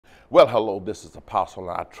Well, hello, this is Apostle,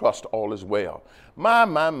 and I trust all is well.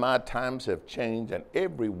 My times have changed, and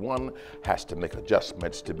everyone has to make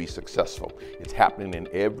adjustments to be successful. It's happening in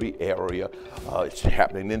every area. It's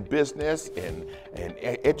happening in business, in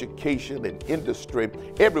education, in industry.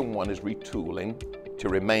 Everyone is retooling to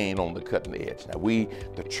remain on the cutting edge. Now we,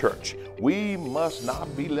 the church, we must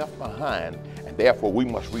not be left behind, and therefore we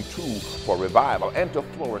must retool for revival and to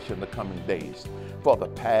flourish in the coming days. For the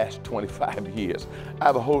past 25 years,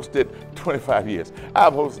 I've hosted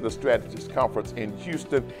a strategist conference in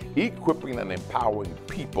Houston, equipping and empowering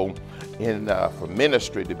people for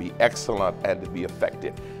ministry to be excellent and to be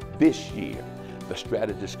effective. This year, the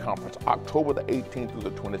Strategist Conference, October the 18th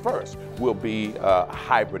through the 21st, will be a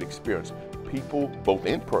hybrid experience. People both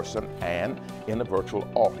in person and in a virtual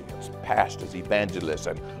audience. Pastors, evangelists,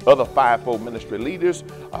 and other fivefold ministry leaders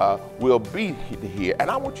will be here,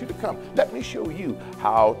 and I want you to come. Let me show you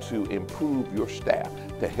how to improve your staff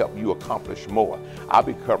to help you accomplish more. I'll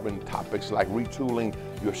be covering topics like retooling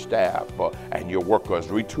your staff and your workers,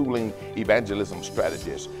 retooling evangelism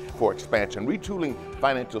strategies for expansion, retooling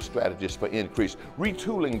financial strategies for increase,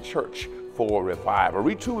 retooling church for revival,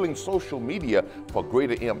 retooling social media for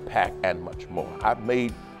greater impact, and much more. I've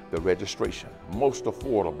made the registration most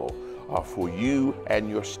affordable for you and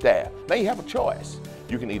your staff. Now you have a choice.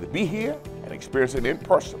 You can either be here and experience it in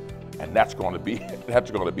person, and that's going to be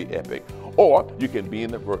epic, or you can be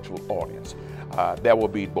in the virtual audience. There will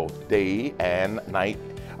be both day and night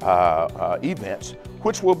events,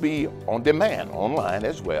 which will be on demand online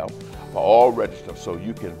as well for all registered, so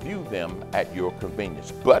you can view them at your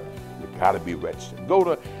convenience. But you got to be registered. Go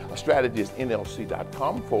to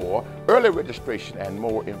strategistsnlc.com for early registration and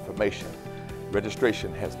more information.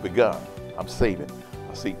 Registration has begun. I'm saving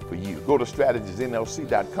a seat for you. Go to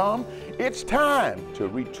strategistsnlc.com. It's time to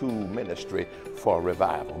retool ministry for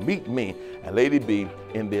revival. Meet me and Lady B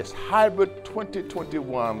in this hybrid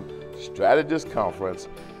 2021 Strategist Conference.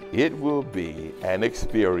 It will be an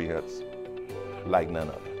experience like none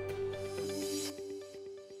other.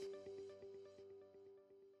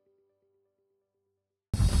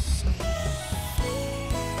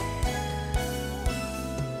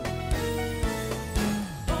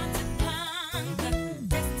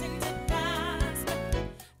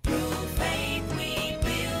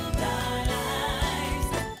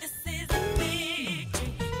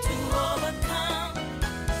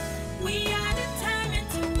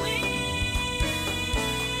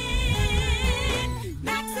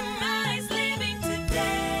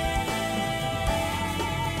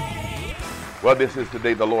 Well, this is the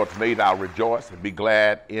day the Lord's made. I'll rejoice and be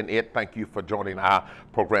glad in it. Thank you for joining our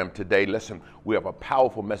program today. Listen, we have a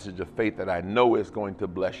powerful message of faith that I know is going to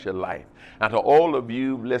bless your life. And to all of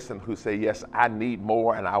you, listen, who say, yes, I need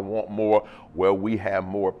more and I want more, well, we have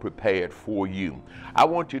more prepared for you. I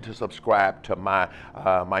want you to subscribe to my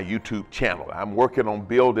YouTube channel. I'm working on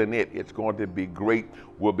building it. It's going to be great.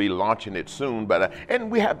 We'll be launching it soon,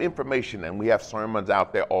 and we have information and we have sermons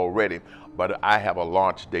out there already, but I have a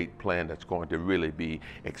launch date plan that's going to really be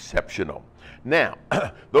exceptional. Now,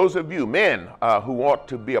 those of you men who want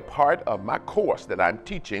to be a part of my course that I'm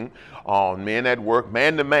teaching on Men at Work,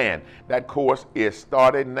 Man to Man, that course is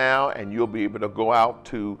started now, and you'll be able to go out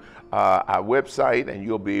to our website and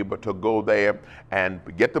you'll be able to go there and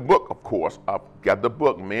get the book, of course. I've got the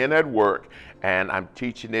book, Men at Work, and I'm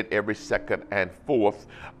teaching it every second and fourth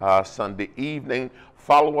Sunday evening.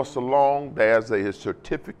 Follow us along. There's a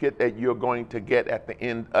certificate that you're going to get at the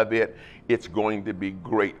end of it. It's going to be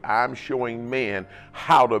great. I'm showing men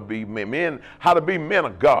how to be men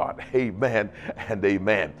of God. Amen and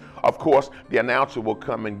amen. Of course, the announcer will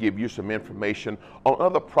come and give you some information on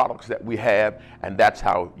other products that we have, and that's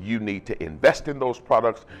how you need to invest in those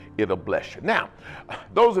products. It'll bless you. Now,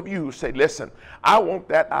 those of you who say, listen, I want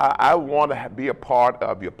to be a part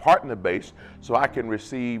of your partner base so I can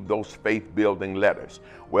receive those faith-building letters.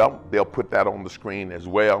 Well, they'll put that on the screen as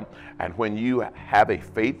well. And when you have a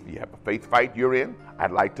faith fight you're in,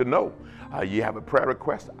 I'd like to know. You have a prayer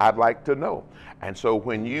request, I'd like to know. And so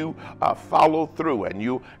when you follow through and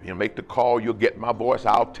you make the call, you'll get my voice.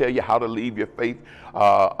 I'll tell you how to leave your faith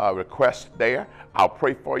request there. I'll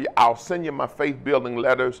pray for you. I'll send you my faith-building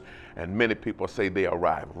letters, and many people say they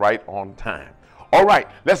arrive right on time. All right,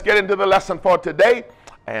 let's get into the lesson for today,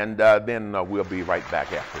 and then we'll be right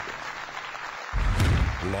back after this.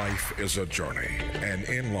 Life is a journey, and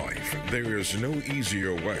in life, there is no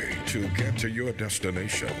easier way to get to your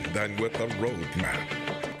destination than with a road map.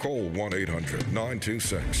 Call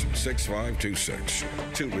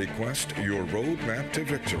 1-800-926-6526 to request your Roadmap to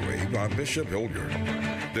Victory by Bishop Hilliard.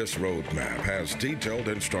 This roadmap has detailed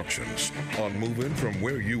instructions on moving from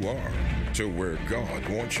where you are to where God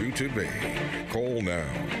wants you to be. Call now,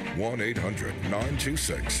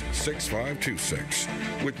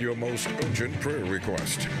 1-800-926-6526 with your most urgent prayer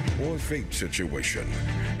request or faith situation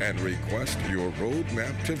and request your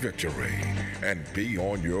Roadmap to Victory and be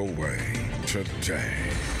on your way today.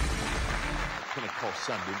 Pentecost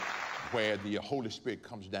Sunday, where the Holy Spirit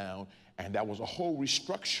comes down, and that was a whole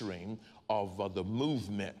restructuring of the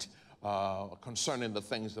movement concerning the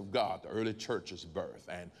things of God, the early church's birth,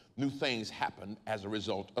 and new things happened as a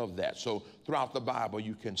result of that. So throughout the Bible,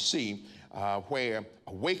 you can see where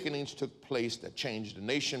awakenings took place that changed the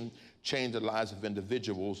nation, changed the lives of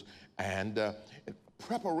individuals, and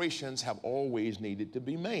preparations have always needed to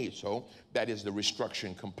be made. So that is the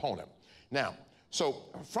restructuring component. Now, so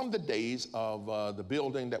from the days of the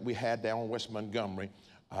building that we had down in West Montgomery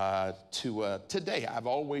to today, I've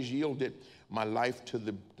always yielded my life to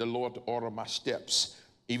the Lord to order my steps,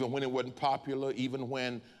 even when it wasn't popular, even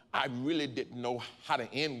when I really didn't know how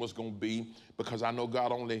the end was going to be, because I know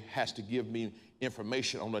God only has to give me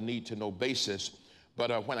information on a need-to-know basis.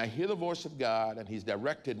 But when I hear the voice of God and He's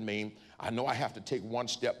directed me, I know I have to take one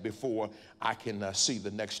step before I can see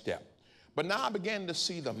the next step. But now I began to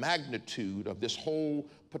see the magnitude of this whole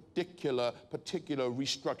particular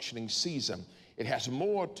restructuring season. It has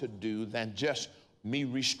more to do than just me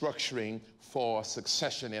restructuring for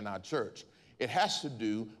succession in our church. It has to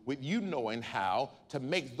do with you knowing how to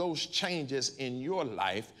make those changes in your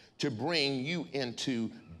life to bring you into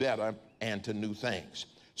better and to new things.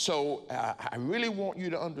 So I really want you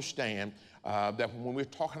to understand that when we're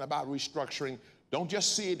talking about restructuring, don't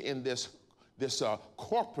just see it in this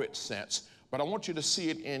corporate sense, but I want you to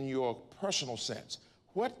see it in your personal sense.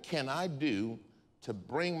 What can I do to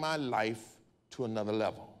bring my life to another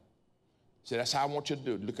level? See, that's how I want you to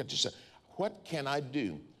do it. Look at yourself. What can I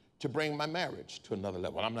do to bring my marriage to another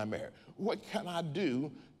level? I'm not married. What can I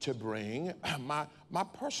do to bring my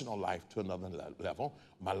personal life to another level,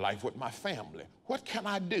 my life with my family? What can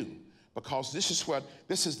I do? Because this is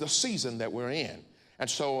the season that we're in. And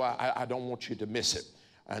so I don't want you to miss it.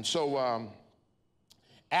 And so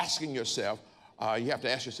asking yourself, you have to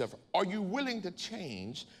ask yourself, are you willing to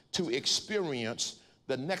change to experience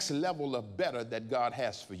the next level of better that God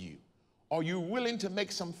has for you? Are you willing to make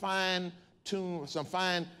some fine-tuned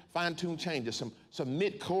changes, some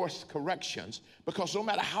mid-course corrections? Because no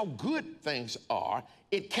matter how good things are,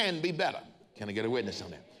 it can be better. Can I get a witness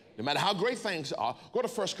on that? No matter how great things are, go to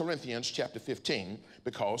 1 Corinthians chapter 15,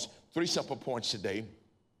 because 3 simple points today.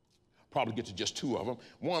 Probably get to just 2 of them.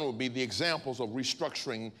 One would be the examples of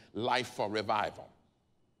restructuring life for revival.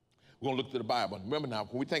 We're going to look to the Bible. Remember now,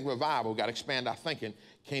 when we think revival, we've got to expand our thinking.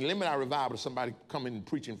 Can't limit our revival to somebody coming and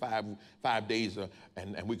preaching five days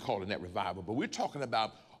and we call it that revival. But we're talking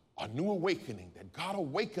about a new awakening, that God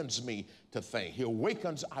awakens me to things. He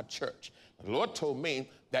awakens our church. The Lord told me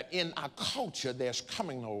that in our culture, there's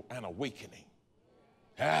coming an awakening.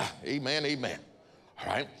 Amen, amen. All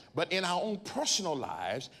right? But in our own personal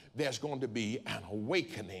lives, there's going to be an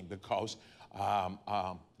awakening, because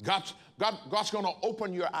God's going to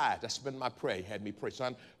open your eyes. That's been my prayer. He had me pray,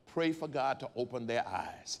 son, pray for God to open their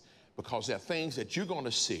eyes, because there are things that you're going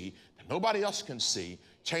to see that nobody else can see,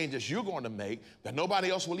 changes you're going to make that nobody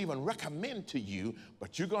else will even recommend to you,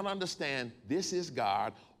 but you're going to understand this is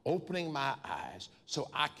God opening my eyes so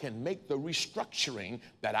I can make the restructuring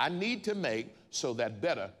that I need to make so that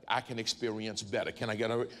better I can experience better. Can I get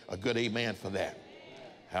a good amen for that?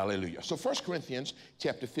 Hallelujah. So 1 Corinthians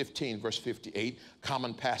chapter 15, verse 58,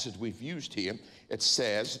 common passage we've used here. It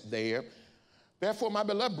says there, therefore, my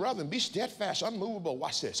beloved brethren, be steadfast, unmovable.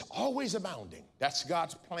 Watch this. Always abounding. That's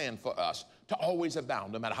God's plan for us, to always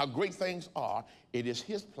abound. No matter how great things are, it is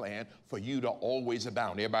His plan for you to always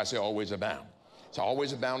abound. Everybody say always abound. So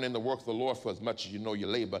always abound in the work of the Lord, for as much as you know your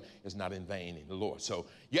labor is not in vain in the Lord. So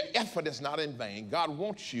your effort is not in vain. God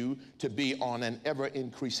wants you to be on an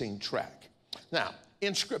ever-increasing track. Now,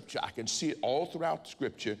 in Scripture, I can see it all throughout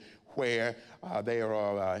Scripture where there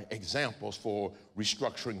are examples for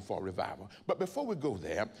restructuring for revival. But before we go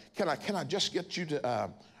there, can I just get you to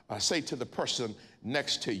say to the person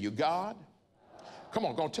next to you, God, come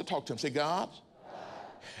on, go on to talk to him. Say, God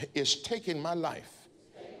is taking my life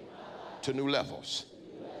to new levels,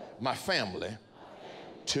 my family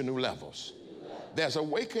to new levels. There's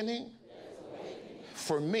awakening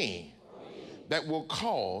for me that will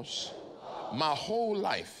cause my whole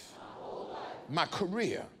life, my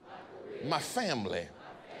career, my family,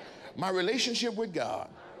 my relationship with God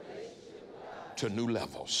to new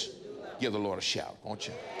levels. Give the Lord a shout, won't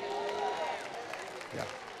you? Yeah.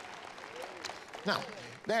 Now,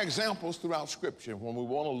 there are examples throughout Scripture when we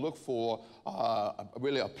want to look for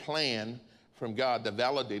really a plan from God to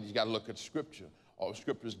validate. You got to look at Scripture. All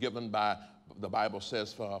Scripture is given by, the Bible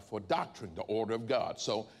says, for doctrine, the order of God.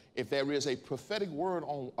 So if there is a prophetic word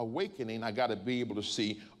on awakening, I got to be able to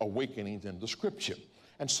see awakenings in the Scripture.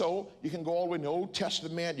 And so you can go all the way in the Old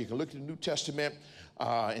Testament. You can look at the New Testament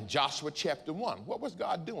in Joshua chapter 1. What was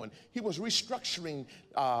God doing? He was restructuring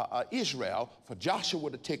Israel for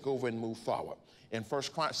Joshua to take over and move forward. In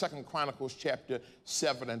 2nd Chronicles chapter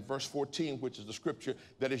 7 and verse 14, which is the scripture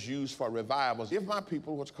that is used for revivals. If my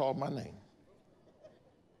people, what's called my name,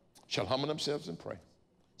 shall humble themselves and pray,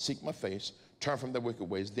 seek my face, turn from their wicked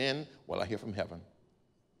ways, then will I hear from heaven,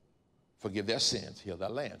 forgive their sins, heal their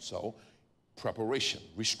land. So preparation,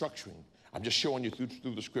 restructuring. I'm just showing you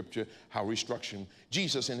through the scripture how restructuring.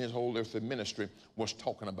 Jesus in his whole earthly ministry was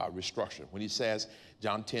talking about restructuring. When he says,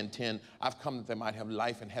 John 10:10, I've come that they might have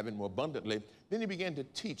life and have it more abundantly. Then he began to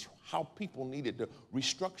teach how people needed to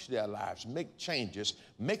restructure their lives, make changes,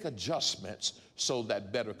 make adjustments so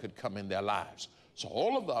that better could come in their lives. So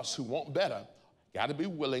all of us who want better got to be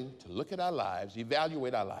willing to look at our lives,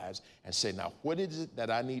 evaluate our lives, and say, now, what is it that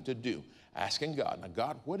I need to do? Asking God, now,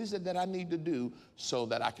 God, what is it that I need to do so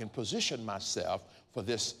that I can position myself for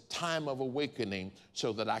this time of awakening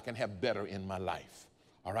so that I can have better in my life?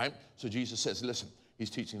 All right? So Jesus says, listen, he's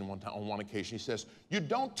teaching them on one occasion. He says, you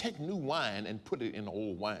don't take new wine and put it in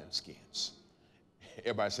old wineskins.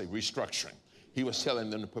 Everybody say restructuring. He was telling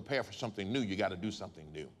them to prepare for something new. You got to do something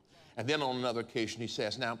new. And then on another occasion, he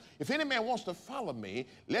says, now, if any man wants to follow me,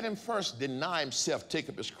 let him first deny himself, take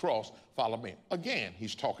up his cross, follow me. Again,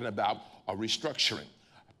 he's talking about a restructuring,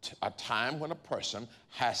 a time when a person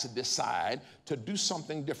has to decide to do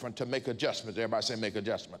something different, to make adjustments. Everybody say make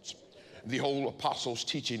adjustments. The whole apostles'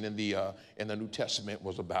 teaching in the New Testament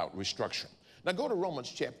was about restructuring. Now go to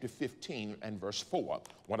Romans chapter 15 and verse 4,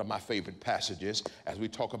 one of my favorite passages as we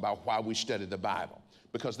talk about why we study the Bible.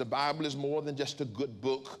 Because the Bible is more than just a good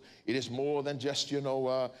book. It is more than just,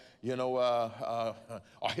 a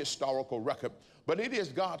historical record. But it is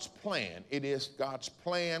God's plan. It is God's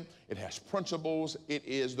plan. It has principles. It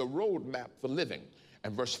is the roadmap for living.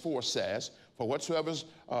 And verse 4 says, for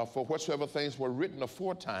whatsoever things were written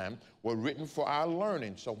aforetime were written for our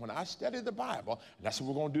learning. So when I study the Bible, and that's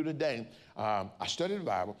what we're going to do today, I study the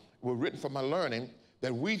Bible, were written for my learning,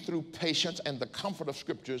 that we through patience and the comfort of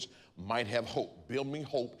scriptures might have hope. Build me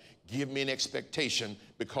hope, give me an expectation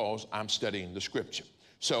because I'm studying the scripture.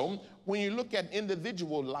 So when you look at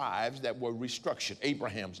individual lives that were restructured,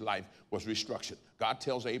 Abraham's life was restructured. God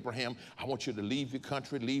tells Abraham, I want you to leave your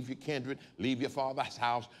country, leave your kindred, leave your father's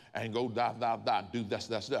house, and go do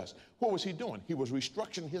this. What was he doing? He was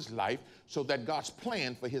restructuring his life so that God's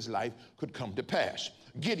plan for his life could come to pass.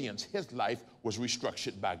 Gideon's, his life was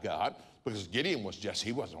restructured by God because Gideon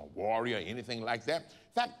he wasn't a warrior or anything like that.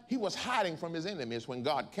 In fact, he was hiding from his enemies when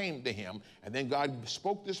God came to him, and then God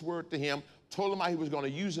spoke this word to him, told him how he was going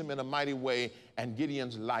to use him in a mighty way, and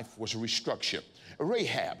Gideon's life was restructured.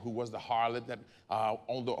 Rahab, who was the harlot that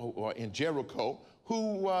in Jericho,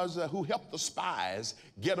 who helped the spies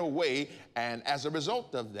get away, and as a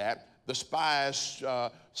result of that, the spies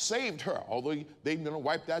saved her. Although they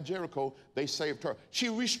wiped out Jericho, they saved her. She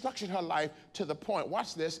restructured her life to the point,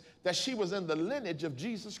 watch this, that she was in the lineage of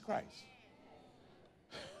Jesus Christ.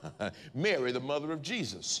 Mary, the mother of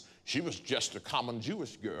Jesus, she was just a common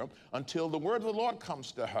Jewish girl until the word of the Lord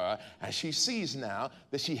comes to her, and she sees now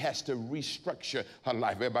that she has to restructure her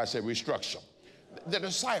life. Everybody say restructure. The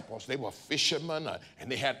disciples, they were fishermen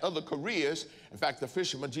and they had other careers. In fact, the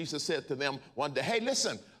fishermen, Jesus said to them one day, hey,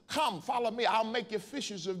 listen, come, follow me. I'll make you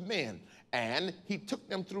fishers of men. And he took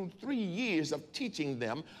them through 3 years of teaching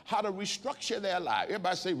them how to restructure their life.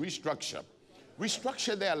 Everybody say restructure.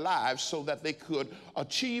 Restructure their lives so that they could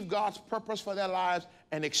achieve God's purpose for their lives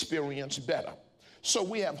and experience better. So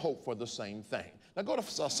we have hope for the same thing. Now go to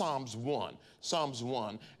Psalms 1. Psalms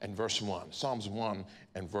 1 and verse 1. Psalms 1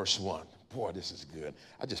 and verse 1. Boy, this is good.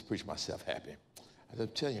 I just preach myself happy.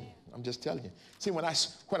 I'm just telling you. See, when I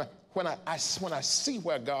see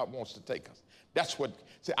where God wants to take us, that's what,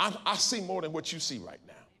 see, I see more than what you see right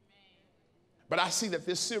now. But I see that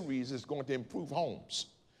this series is going to improve homes.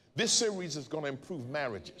 This series is going to improve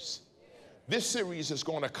marriages. This series is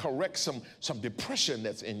going to correct some depression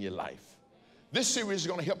that's in your life. This series is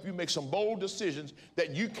going to help you make some bold decisions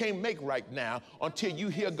that you can't make right now until you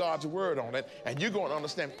hear God's word on it, and you're going to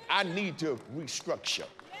understand, I need to restructure.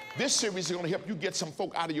 This series is going to help you get some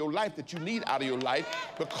folk out of your life that you need out of your life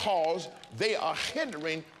because they are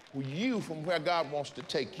hindering you from where God wants to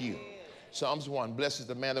take you. Psalms 1, blessed is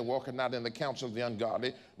the man that walketh not in the counsel of the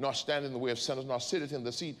ungodly, nor standeth in the way of sinners, nor sitteth in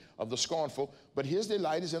the seat of the scornful. But his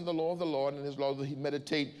delight is in the law of the Lord, and his law he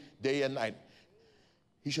meditate day and night.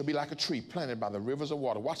 He shall be like a tree planted by the rivers of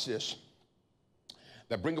water. Watch this.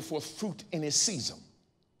 That bringeth forth fruit in his season.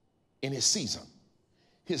 In his season.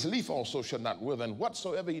 His leaf also shall not wither, and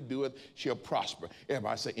whatsoever he doeth shall prosper.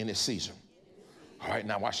 Everybody say, in his season. All right,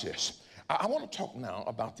 now watch this. I want to talk now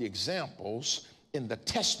about the examples in the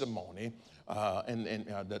testimony,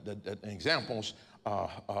 the examples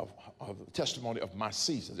of the testimony of my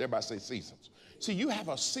seasons. Everybody say seasons. See, you have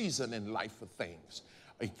a season in life for things.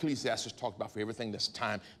 Ecclesiastes talked about for everything there's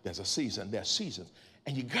time, there's a season, there's seasons.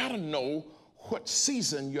 And you got to know what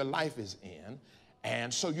season your life is in,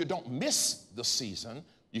 and so you don't miss the season,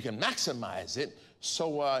 you can maximize it,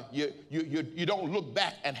 so you don't look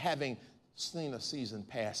back and having seen a season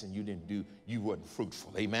pass and you weren't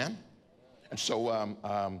fruitful. Amen? And so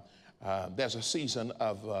there's a season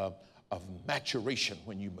of maturation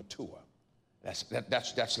when you mature. That's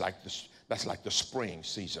like the spring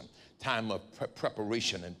season, time of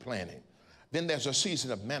preparation and planning. Then there's a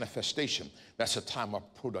season of manifestation. That's a time of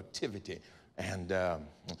productivity. And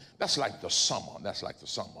that's like the summer. That's like the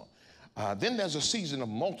summer. Then there's a season of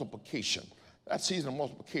multiplication. That season of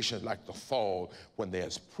multiplication is like the fall when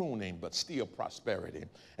there's pruning but still prosperity.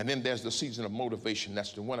 And then there's the season of motivation.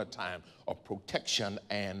 That's the winter time of protection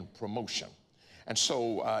and promotion. And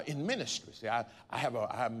so in ministry, see,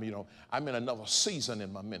 I'm in another season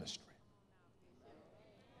in my ministry.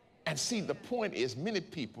 And see, the point is many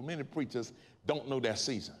people, many preachers don't know their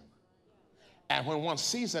season. And when one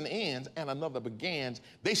season ends and another begins,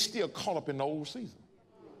 they still caught up in the old season.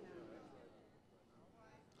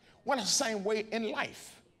 Well, it's the same way in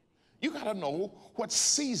life. You got to know what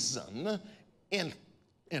season in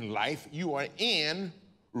life you are in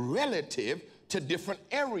relative to different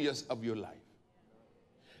areas of your life.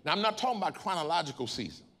 Now, I'm not talking about chronological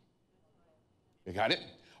season. You got it?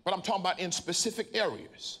 But I'm talking about in specific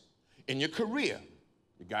areas. In your career.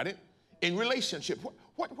 You got it? In relationship.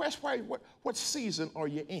 What season are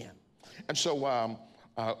you in? And so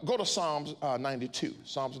go to Psalms 92.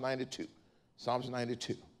 Psalms 92. Psalms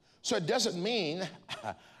 92. So it doesn't mean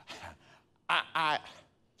I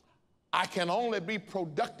can only be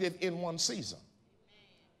productive in one season.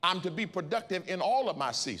 I'm to be productive in all of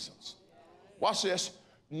my seasons. Watch this.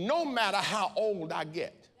 No matter how old I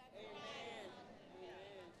get.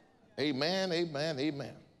 Amen, amen,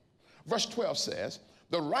 amen. Verse 12 says,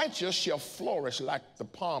 the righteous shall flourish like the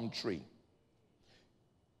palm tree.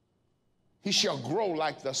 He shall grow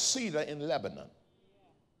like the cedar in Lebanon.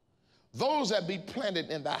 Those that be planted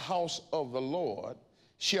in the house of the Lord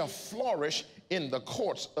shall flourish in the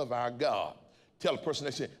courts of our God. Tell the person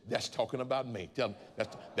next to you, that's talking about me. Tell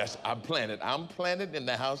them, I'm planted in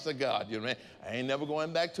the house of God. You know what I mean? I ain't never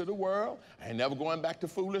going back to the world. I ain't never going back to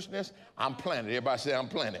foolishness. I'm planted. Everybody say I'm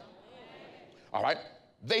planted. All right.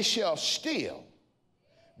 They shall still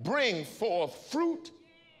bring forth fruit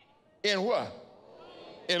in what?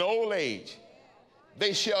 In old age.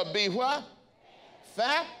 They shall be what?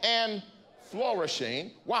 Fat and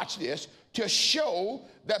flourishing. Watch this. To show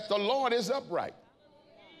that the Lord is upright.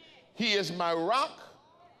 He is my rock,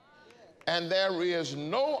 and there is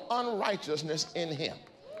no unrighteousness in him.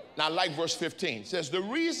 Now, like verse 15 says, the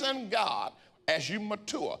reason God, as you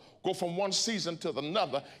mature, go from one season to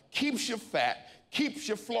another, keeps you fat, keeps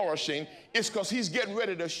you flourishing, is because he's getting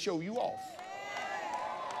ready to show you off.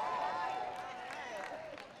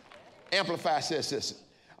 Amplified says this,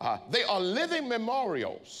 they are living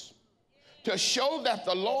memorials to show that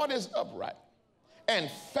the Lord is upright and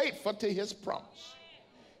faithful to his promise.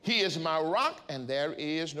 He is my rock, and there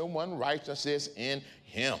is no one righteousness in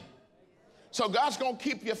him. So God's going to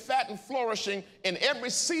keep you fat and flourishing in every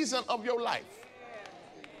season of your life.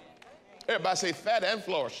 Everybody say fat and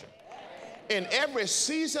flourishing. In every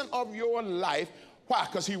season of your life. Why?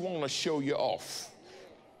 Because he wants to show you off.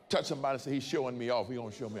 Touch somebody and say, he's showing me off. He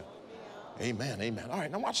wants to show me off. Amen, amen. All right,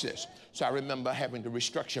 now watch this. So I remember having to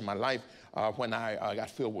restructure my life when I got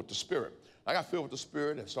filled with the Spirit. I got filled with the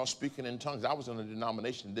Spirit and started speaking in tongues. I was in a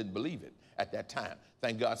denomination that didn't believe it at that time.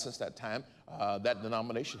 Thank God since that time, that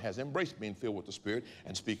denomination has embraced being filled with the Spirit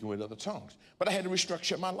and speaking with other tongues. But I had to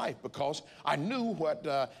restructure my life because I knew what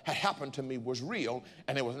had happened to me was real,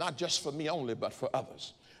 and it was not just for me only, but for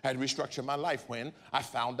others. I had to restructure my life when I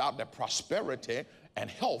found out that prosperity and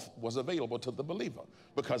health was available to the believer,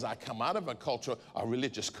 because I come out of a culture, a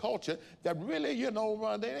religious culture, that really, they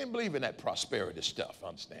didn't believe in that prosperity stuff,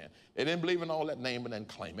 understand? They didn't believe in all that name it and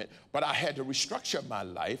claim it, but I had to restructure my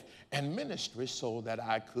life and ministry so that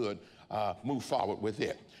I could move forward with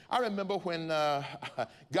it. I remember when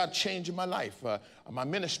God changed my life, my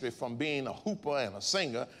ministry from being a hooper and a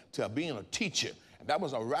singer to being a teacher. And that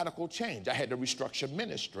was a radical change. I had to restructure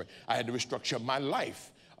ministry. I had to restructure my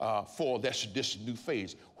life for this new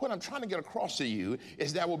phase. What I'm trying to get across to you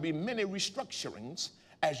is there will be many restructurings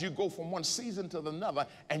as you go from one season to another,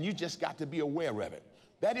 and you just got to be aware of it.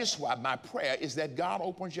 That is why my prayer is that God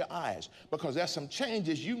opens your eyes, because there's some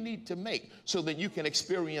changes you need to make so that you can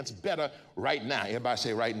experience better right now. Everybody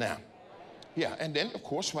say right now. Yeah, and then of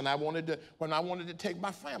course when I wanted to take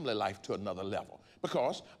my family life to another level,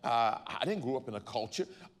 because I didn't grow up in a culture.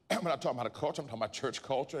 When I talk about a culture, I'm talking about church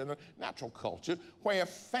culture and a natural culture where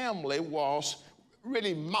family was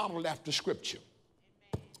really modeled after Scripture.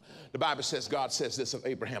 The Bible says, God says this of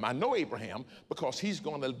Abraham. I know Abraham because he's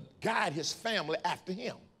going to guide his family after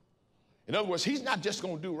him. In other words, he's not just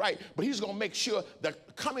going to do right, but he's going to make sure the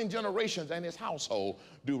coming generations and his household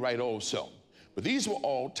do right also. But these were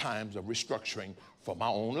all times of restructuring for my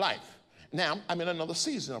own life. Now, I'm in another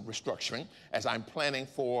season of restructuring as I'm planning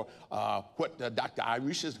for what Dr.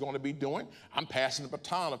 Irish is going to be doing. I'm passing the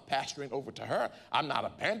baton of pastoring over to her. I'm not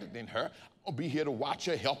abandoning her. I'll be here to watch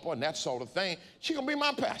her, help her, and that sort of thing. She's going to be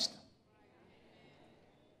my pastor.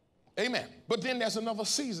 Amen. But then there's another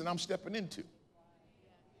season I'm stepping into.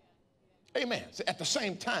 Amen. So at the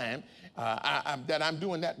same time that I'm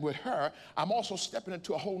doing that with her, I'm also stepping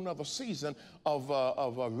into a whole nother season of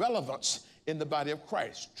relevance in the body of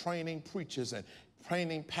Christ, training preachers and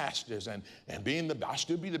training pastors and I'll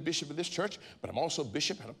still be the bishop of this church, but I'm also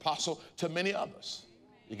bishop and apostle to many others.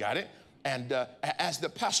 You got it? And as the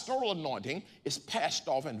pastoral anointing is passed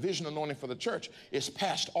off and vision anointing for the church is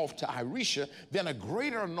passed off to Irisha, then a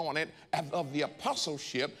greater anointing of the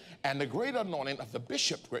apostleship and the greater anointing of the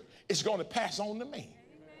bishopric is going to pass on to me.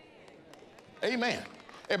 Amen.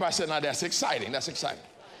 Everybody said, now that's exciting. That's exciting.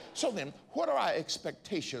 So then, what are our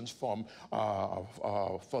expectations for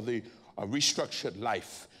the restructured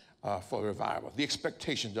life for revival? The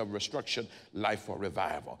expectations of restructured life for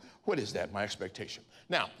revival. What is that, my expectation?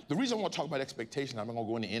 Now, the reason I want to talk about expectation, I'm not going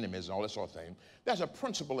to go into enemies and all that sort of thing. There's a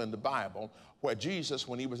principle in the Bible where Jesus,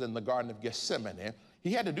 when he was in the Garden of Gethsemane,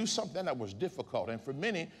 he had to do something that was difficult. And for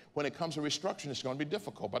many, when it comes to restructuring, it's going to be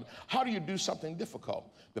difficult. But how do you do something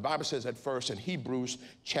difficult? The Bible says at first in Hebrews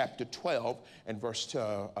chapter 12 and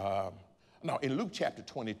in Luke chapter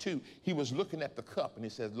 22, he was looking at the cup and he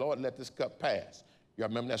says, Lord, let this cup pass. Y'all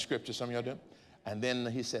remember that scripture, some of y'all do? And then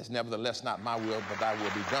he says, nevertheless, not my will, but thy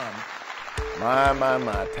will be done.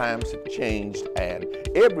 My, times have changed and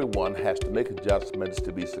everyone has to make adjustments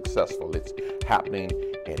to be successful. It's happening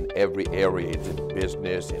in every area. It's in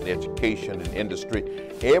business, in education, in industry.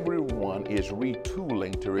 Everyone is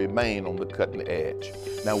retooling to remain on the cutting edge.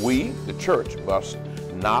 Now we, the church, must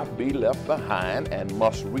not be left behind and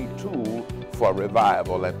must retool for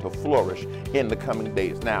revival and to flourish in the coming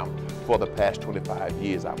days. Now, for the past 25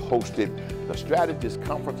 years, I've hosted the Strategist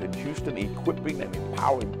Conference in Houston, equipping and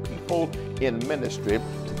empowering people in ministry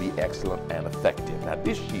to be excellent and effective. Now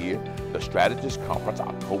this year, the Strategist Conference,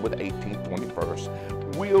 October the 18th, 21st,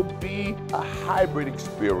 will be a hybrid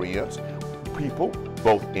experience, people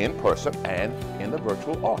both in person and in the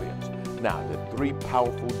virtual audience. Now, the 3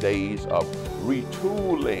 powerful days of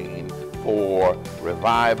retooling for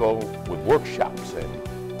revival with workshops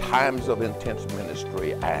and times of intense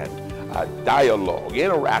ministry and dialogue,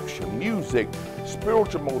 interaction, music,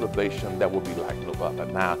 spiritual motivation that will be like no other.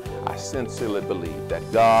 Now, I sincerely believe that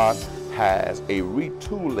God has a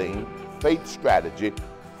retooling faith strategy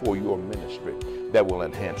for your ministry that will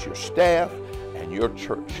enhance your staff and your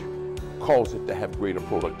church, cause it to have greater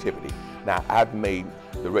productivity. Now, I've made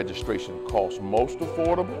the registration cost most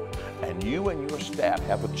affordable, and you and your staff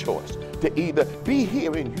have a choice to either be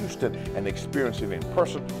here in Houston and experience it in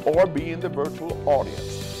person or be in the virtual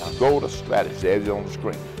audience. Now go to Strategist, there's it on the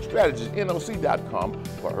screen, strategistnoc.com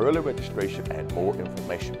for early registration and more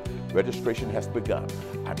information. Registration has begun.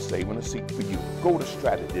 I'm saving a seat for you. Go to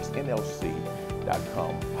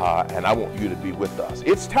strategistnlc.com and I want you to be with us.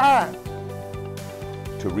 It's time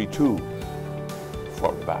to retool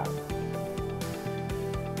for revival.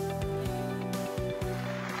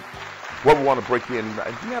 Well, we want to break in.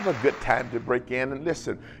 You have a good time to break in, and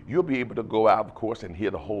listen, you'll be able to go out, of course, and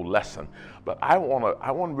hear the whole lesson. But I want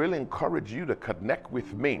to really encourage you to connect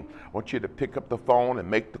with me. I want you to pick up the phone and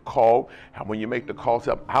make the call. And when you make the call,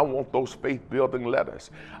 I want those faith-building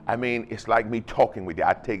letters. I mean, it's like me talking with you.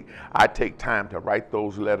 I take time to write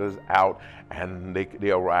those letters out, and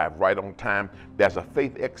they arrive right on time. There's a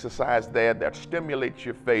faith exercise there that stimulates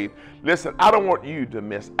your faith. Listen, I don't want you to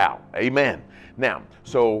miss out. Amen. Now,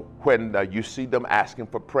 so when you see them asking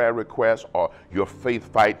for prayer requests or your faith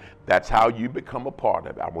fight, That's how you become a part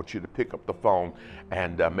of it. I want you to pick up the phone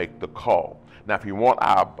and make the call. Now, if you want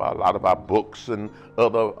a lot of our books and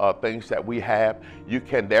other things that we have, you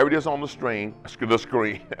can, there it is on the screen.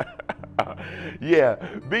 Yeah,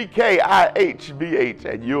 BKIHVH,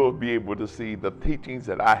 and you'll be able to see the teachings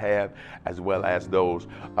that I have as well as those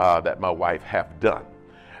that my wife have done.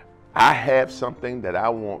 I have something that I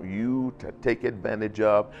want you to take advantage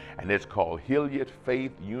of, and it's called Hilliard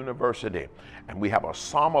Faith University. And we have a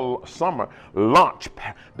summer launch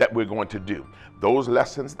that we're going to do. Those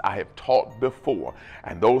lessons I have taught before,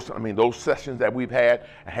 and those sessions that we've had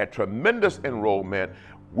tremendous enrollment.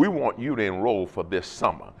 We want you to enroll for this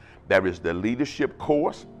summer. There is the leadership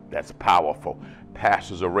course. That's powerful.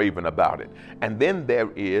 Pastors are raving about it. And then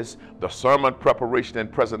there is the sermon preparation and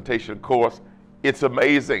presentation course. It's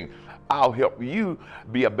amazing. I'll help you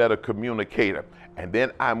be a better communicator. And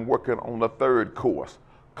then I'm working on the third course,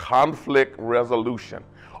 conflict resolution.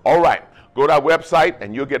 All right, go to our website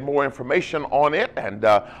and you'll get more information on it. And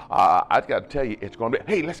I got to tell you, it's going to be,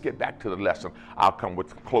 hey, let's get back to the lesson. I'll come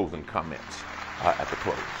with closing comments at the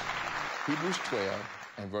close. Hebrews 12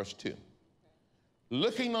 and verse 2.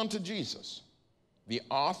 Looking unto Jesus, the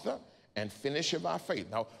author and finisher of our faith.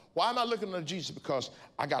 Now, why am I looking unto Jesus? Because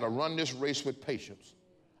I got to run this race with patience.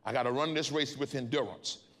 I got to run this race with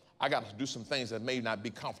endurance. I got to do some things that may not be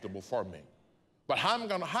comfortable for me. But how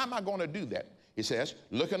am I going to do that? He says,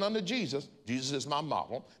 looking unto Jesus, Jesus is my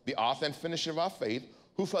model, the author and finisher of our faith,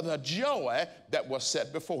 who for the joy that was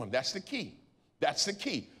set before him. That's the key. That's the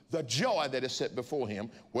key. The joy that is set before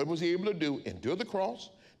him. What was he able to do? Endure the cross,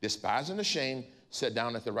 despising the shame, sit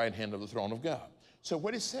down at the right hand of the throne of God. So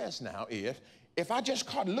what it says now is, if I just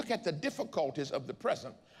look at the difficulties of the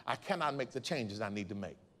present, I cannot make the changes I need to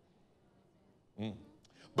make.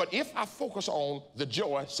 But if I focus on the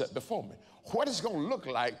joy set before me, what it's going to look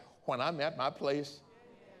like when I'm at my place,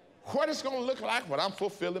 what it's going to look like when I'm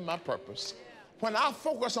fulfilling my purpose. When I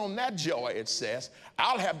focus on that joy, it says,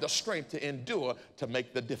 I'll have the strength to endure to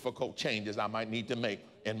make the difficult changes I might need to make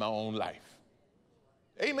in my own life.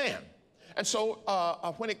 Amen. And so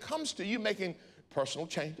when it comes to you making personal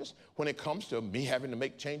changes, when it comes to me having to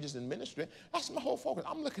make changes in ministry, that's my whole focus.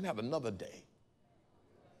 I'm looking at another day.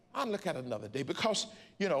 I'm looking at another day because,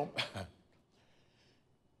 you know,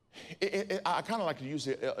 I kind of like to use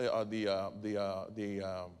the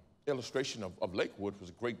illustration of Lakewood. It was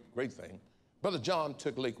a great thing. Brother John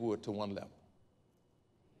took Lakewood to one level.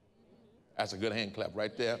 That's a good hand clap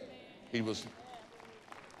right there. He was,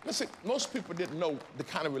 listen, most people didn't know the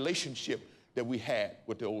kind of relationship that we had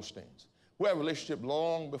with the Osteens. We had a relationship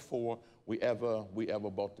long before we ever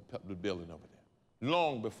bought the building over there.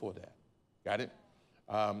 Long before that. Got it?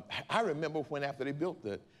 I remember when after they built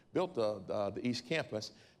the East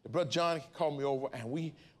Campus, the Brother John called me over and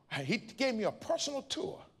he gave me a personal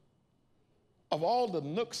tour of all the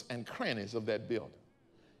nooks and crannies of that building.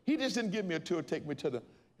 He just didn't give me a tour, take me to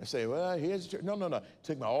and say, well, here's the church. No.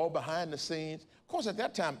 Took me all behind the scenes. Of course, at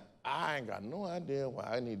that time, I ain't got no idea why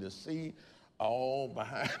I need to see all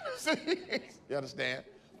behind the scenes. You understand?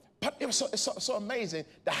 But it was so amazing,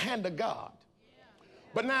 the hand of God.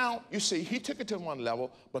 But now, you see, he took it to one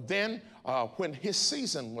level, but then when his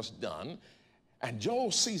season was done and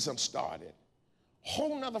Joel's season started,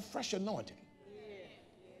 whole nother fresh anointing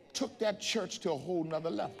took that church to a whole nother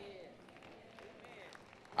level.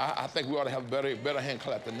 I think we ought to have a better hand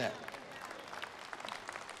clap than that.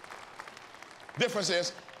 Difference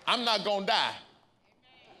is, I'm not going to die.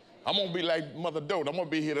 I'm going to be like Mother Dote. I'm going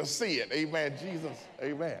to be here to see it. Amen, Jesus.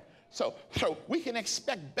 Amen. So we can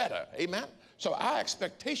expect better. Amen. So our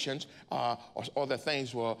expectations are the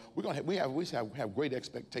things where we have great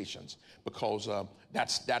expectations because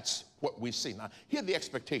that's what we see. Now, here are the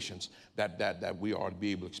expectations that we are to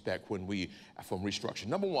be able to expect from restructuring.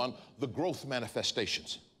 Number one, the growth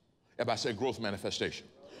manifestations. Everybody say growth manifestation.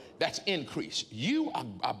 That's increase. You are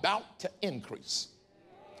about to increase.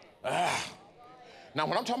 Now,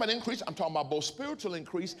 when I'm talking about increase, I'm talking about both spiritual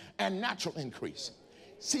increase and natural increase.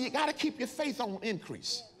 See, you got to keep your faith on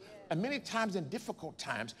increase. And many times in difficult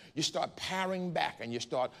times, you start paring back and you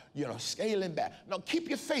start, scaling back. No, keep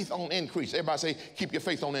your faith on increase. Everybody say, keep your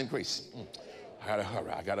faith on increase.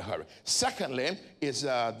 I gotta hurry. Secondly is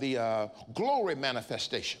the glory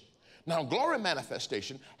manifestation. Now, glory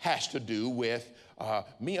manifestation has to do with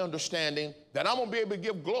me understanding that I'm gonna be able to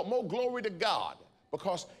give more glory to God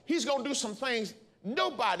because he's gonna do some things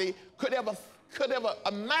nobody could ever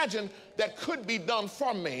imagine that could be done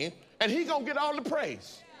for me, and he's gonna get all the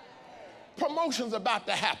praise. Promotion's about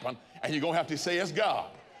to happen, and you're going to have to say it's God.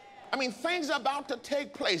 I mean, things are about to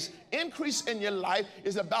take place. Increase in your life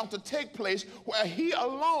is about to take place where he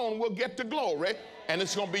alone will get the glory, And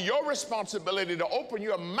it's going to be your responsibility to open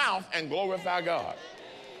your mouth and glorify God.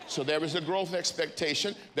 So there is the growth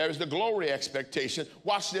expectation. There is the glory expectation.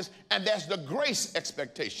 Watch this. And there's the grace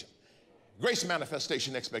expectation. Grace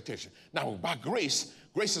manifestation expectation. Now, by grace,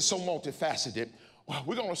 grace is so multifaceted.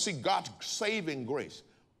 We're going to see God's saving grace.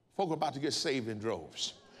 Folk are about to get saved in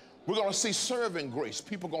droves. We're going to see serving grace.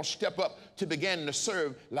 People are going to step up to begin to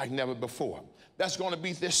serve like never before. That's going to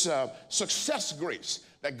be this success grace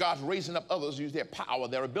that God's raising up others, use their power,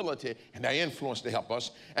 their ability, and their influence to help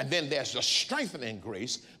us. And then there's the strengthening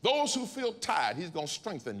grace. Those who feel tired, he's going to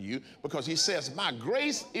strengthen you because he says, my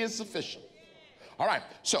grace is sufficient. All right,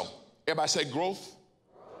 so everybody say growth,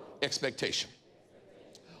 expectation.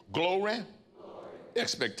 Glory,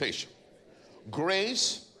 expectation.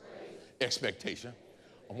 Grace, expectation.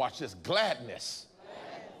 And watch this, gladness,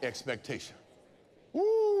 expectation.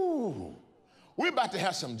 Woo! We're about to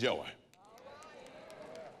have some joy.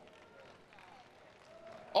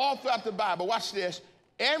 All throughout the Bible, watch this.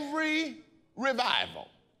 Every revival,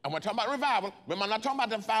 and when I talk about revival, remember I'm not talking about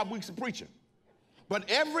them 5 weeks of preaching, but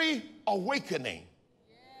every awakening,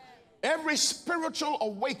 every spiritual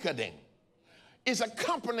awakening is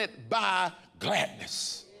accompanied by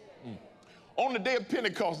gladness. On the day of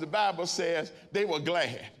Pentecost, the Bible says they were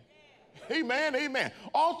glad. Amen, amen.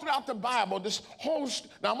 All throughout the Bible, this whole,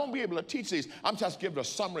 now I'm going to be able to teach these. I'm just giving a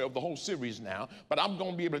summary of the whole series now, but I'm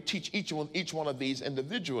going to be able to teach each one of these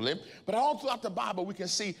individually. But all throughout the Bible, we can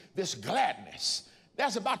see this gladness.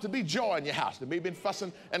 There's about to be joy in your house. There may have been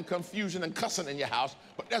fussing and confusion and cussing in your house,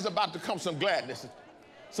 but there's about to come some gladness.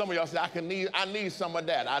 Some of y'all say, I need some of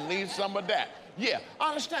that. I need some of that. Yeah,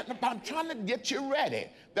 I understand, but I'm trying to get you ready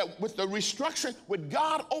that with the restructuring, with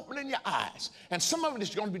God opening your eyes, and some of it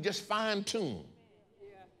is going to be just fine-tuned.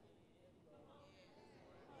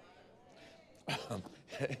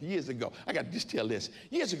 Years ago, I got to just tell this.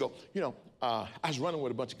 Years ago, I was running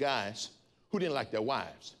with a bunch of guys who didn't like their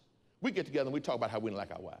wives. We get together and we talk about how we didn't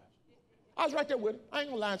like our wives. I was right there with them. I ain't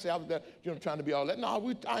gonna lie and say I was there, trying to be all that.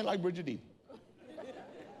 No, I ain't like Bridget either.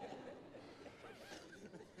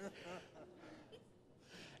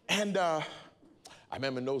 And I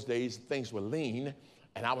remember in those days, things were lean,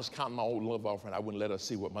 and I was counting my old love offering. I wouldn't let her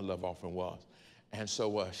see what my love offering was. And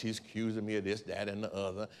so she's accusing me of this, that, and the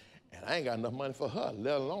other, and I ain't got enough money for her,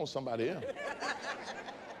 let alone somebody else.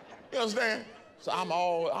 You understand? So I'm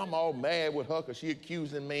all mad with her because she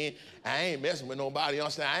accusing me. I ain't messing with nobody, you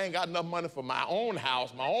understand? I ain't got enough money for my own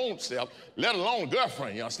house, my own self, let alone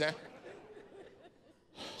girlfriend, you understand?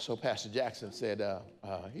 So Pastor Jackson said,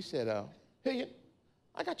 Hilliard,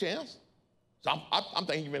 I got your answer. So I'm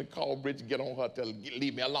thinking you're going to call Bridget, get on her, tell her,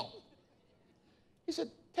 leave me alone. He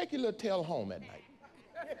said, take your little tail home at night.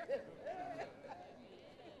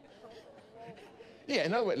 Yeah,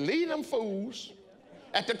 in other words, leave them fools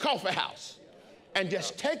at the coffee house and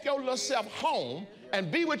just take your little self home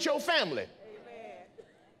and be with your family.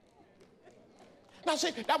 Now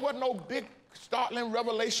see, that wasn't no big startling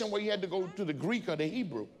revelation where you had to go to the Greek or the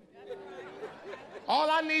Hebrew.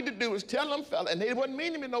 All I need to do is tell them fella, and they wasn't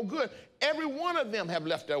meaning me no good. Every one of them have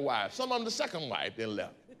left their wives. Some of them the second wife then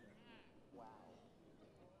left.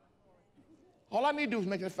 All I need to do is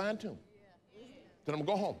make it fine tune. Then I'm going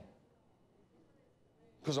to go home.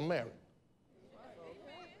 Because I'm married.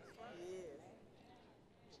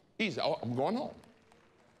 Easy. Oh, I'm going home.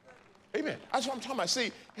 Amen. That's what I'm talking about.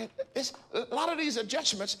 See, a lot of these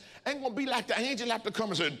adjustments ain't going to be like the angel have to come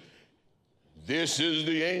and say, this is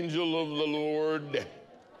the angel of the Lord,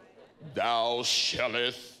 thou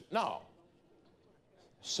shallest. No.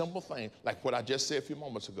 Simple thing, like what I just said a few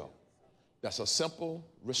moments ago. That's a simple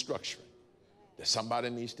restructuring that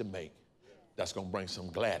somebody needs to make that's going to bring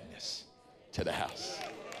some gladness to the house.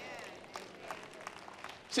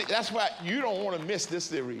 See, that's why you don't want to miss this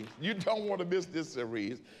series. You don't want to miss this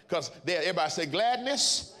series because everybody say,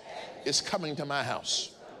 gladness is coming to my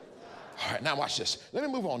house. All right, now watch this. Let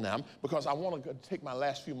me move on now because I want to take my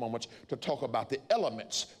last few moments to talk about the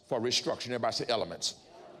elements for restructuring. Everybody say elements.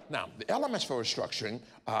 Now, the elements for restructuring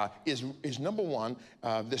is number one,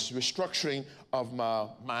 this restructuring of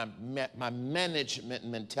my management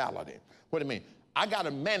mentality. What do you mean? I got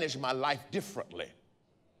to manage my life differently.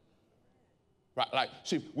 Right? Like,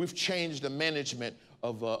 see, we've changed the management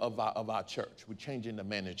of our church. We're changing the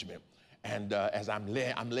management. And as I'm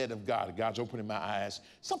led of God, God's opening my eyes.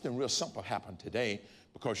 Something real simple happened today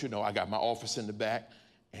because, I got my office in the back,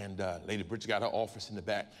 and Lady Bridget got her office in the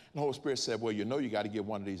back. And the Holy Spirit said, well, you got to get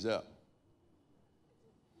one of these up.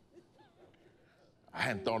 I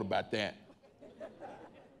hadn't thought about that.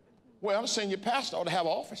 Well, senior pastor ought to have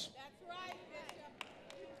an office.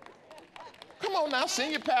 Come on now,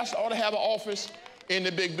 senior pastor ought to have an office in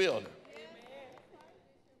the big building.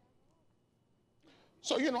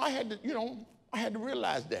 So, I had to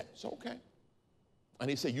realize that. So, okay. And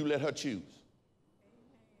he said, you let her choose.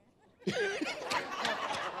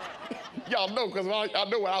 Y'all know, because I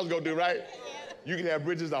know what I was going to do, right? You can have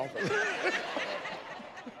Bridget's office.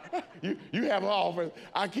 you have her office.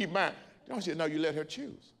 I keep mine. Don't you know you let her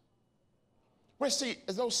choose? Well, see,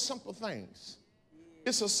 it's those simple things.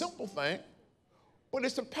 It's a simple thing, but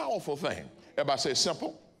it's a powerful thing. Everybody say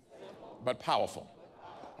simple, but powerful.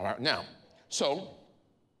 All right, now, so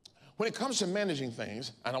when it comes to managing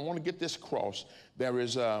things, and I want to get this across, there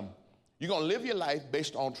is, you're going to live your life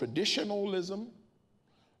based on traditionalism,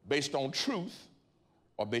 based on truth,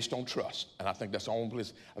 or based on trust. And I think that's the only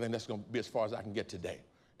place, I think that's going to be as far as I can get today.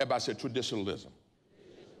 Everybody say traditionalism.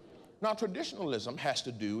 Now, traditionalism has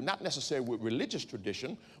to do not necessarily with religious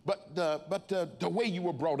tradition, but the way you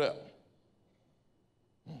were brought up.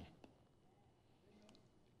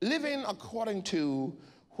 Living according to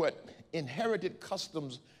what inherited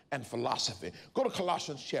customs and philosophy. Go to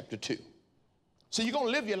Colossians chapter 2. So you're going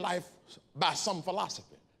to live your life by some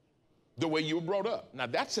philosophy, the way you were brought up. Now,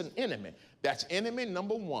 that's an enemy. That's enemy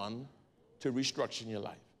number one to restructuring your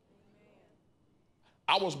life.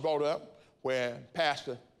 I was brought up where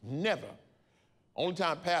pastor never, only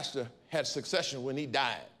time pastor had succession when he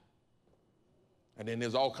died. And then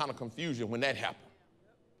there's all kind of confusion when that happened.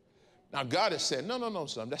 Now God has said, no,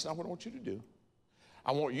 son, that's not what I want you to do.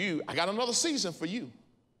 I got another season for you.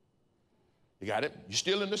 You got it? You're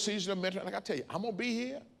still in the season of mentoring. Like I tell you, I'm going to be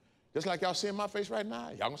here. Just like y'all seeing my face right now.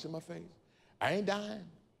 Y'all going to see my face. I ain't dying.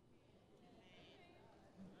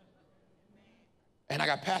 And I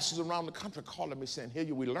got pastors around the country calling me saying, here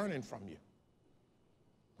we're learning from you.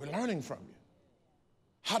 We're learning from you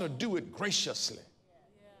how to do it graciously.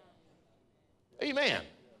 Amen.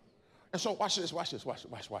 And so watch this.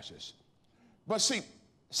 But see,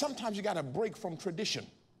 sometimes you got to break from tradition.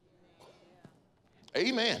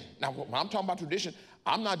 Amen. Now, when I'm talking about tradition,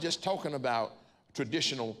 I'm not just talking about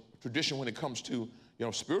tradition when it comes to,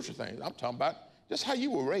 spiritual things. I'm talking about just how you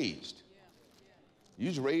were raised. You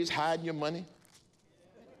was raised hiding your money.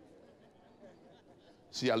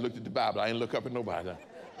 See, I looked at the Bible. I ain't look up at nobody.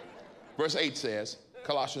 Verse 8 says,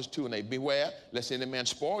 Colossians 2:8, beware lest any man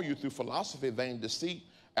spoil you through philosophy, vain deceit,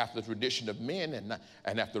 after the tradition of men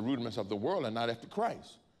and after the rudiments of the world and not after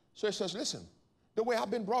Christ. So it says, listen, the way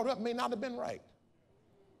I've been brought up may not have been right.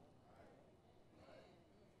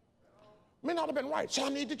 May not have been right, so I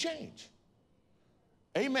need to change.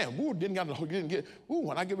 Amen. Ooh,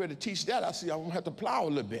 when I get ready to teach that, I see I'm gonna have to plow a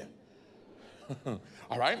little bit.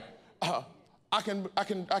 All right? I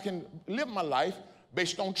can live my life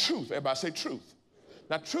based on truth. Everybody say truth.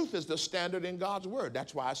 Now, truth is the standard in God's word.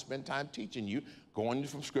 That's why I spend time teaching you, going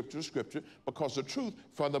from scripture to scripture, because the truth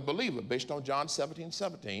for the believer, based on John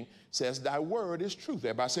 17:17, says, thy word is truth.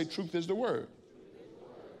 Everybody say truth is the word.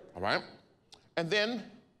 All right? And then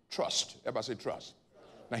trust. Everybody say trust.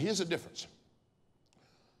 Now, here's the difference.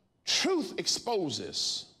 Truth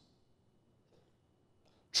exposes.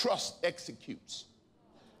 Trust executes.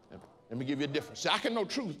 Let me give you a difference. See, I can know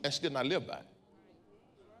truth and still not live by it.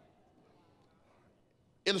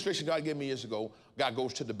 Illustration God gave me years ago, God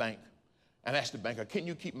goes to the bank and asks the banker, can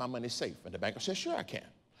you keep my money safe? And the banker says, sure, I can.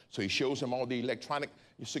 So he shows him all the electronic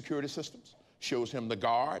security systems, shows him the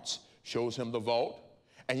guards, shows him the vault,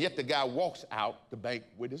 and yet the guy walks out the bank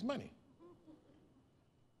with his money.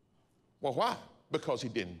 Well, why? Because he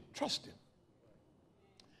didn't trust him.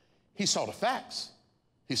 He saw the facts.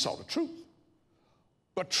 He saw the truth.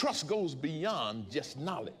 But trust goes beyond just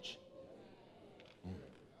knowledge.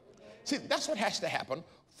 See, that's what has to happen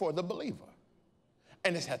for the believer.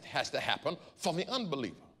 And it has to happen for the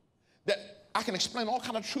unbeliever. That I can explain all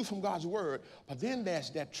kind of truth from God's word, but then there's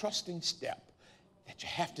that trusting step that you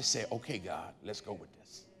have to say, okay, God, let's go with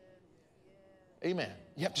this. Amen.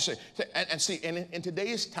 You have to say, and see, in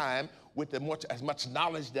today's time, with as much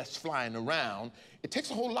knowledge that's flying around, it takes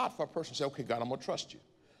a whole lot for a person to say, okay, God, I'm going to trust you.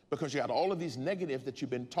 Because you got all of these negatives that you've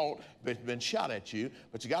been taught, been shot at you,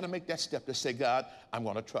 but you got to make that step to say, God, I'm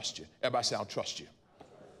going to trust you. Everybody say, I'll trust you.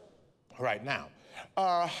 All right, now,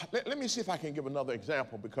 let me see if I can give another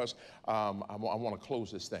example, because I want to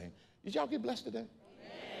close this thing. Did y'all get blessed today?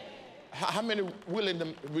 How many willing to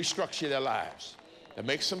restructure their lives? To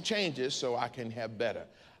make some changes so I can have better.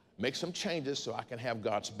 Make some changes so I can have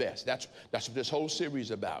God's best. That's what this whole series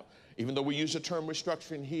is about. Even though we use the term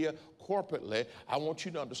restructuring here corporately, I want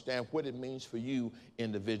you to understand what it means for you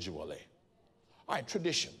individually. All right,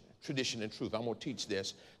 tradition and truth. I'm going to teach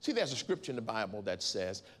this. See, there's a scripture in the Bible that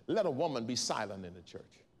says, let a woman be silent in the church.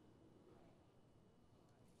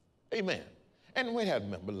 Amen. And we had a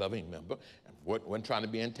member, loving member, and wasn't trying to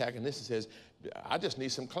be antagonistic. Says, I just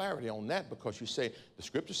need some clarity on that because you say, the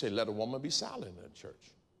scriptures say, let a woman be silent in the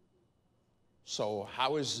church. So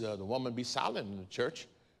how is the woman be silent in the church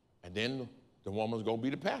and then the woman's going to be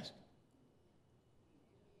the pastor?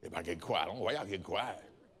 If I get quiet, I don't know why y'all get quiet.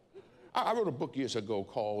 I wrote a book years ago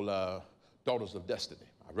called Daughters of Destiny.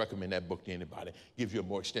 I recommend that book to anybody. Gives you a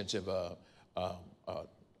more extensive a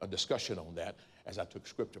discussion on that as I took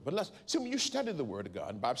scripture. But let's see, when you study the word of God,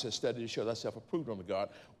 and the Bible says, study to show thyself approved unto God,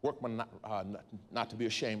 workman not to be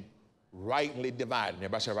ashamed, rightly dividing.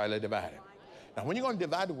 Everybody say rightly dividing. Now, when you're going to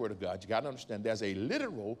divide the word of God, you got to understand there's a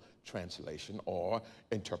literal translation or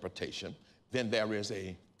interpretation. Then there is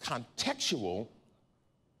a contextual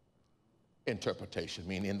interpretation,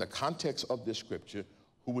 meaning in the context of this scripture,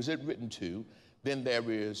 who was it written to? Then there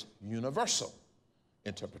is universal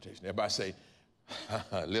interpretation. Everybody say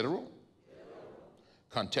literal,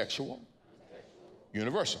 contextual,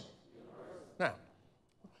 universal. Now,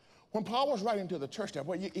 when Paul was writing to the church there,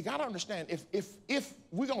 well, you got to understand, if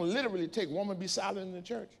we're going to literally take woman be silent in the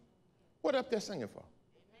church, what up there singing for?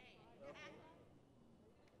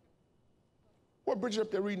 What Bridget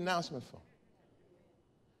up there reading announcements for?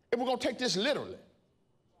 If we're going to take this literally.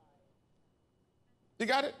 You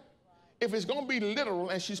got it? If it's going to be literal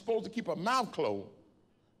and she's supposed to keep her mouth closed,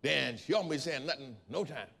 then she don't be saying nothing no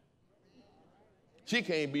time. She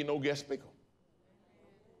can't be no guest speaker.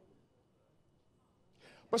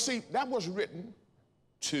 But see, that was written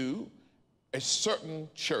to a certain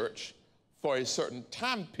church for a certain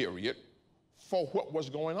time period for what was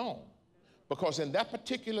going on. Because in that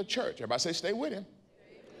particular church, everybody say stay with him.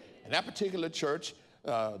 In that particular church,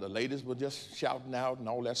 the ladies were just shouting out and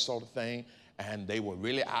all that sort of thing, and they were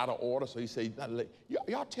really out of order. So he said,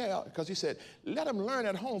 y'all tell, because he said, let them learn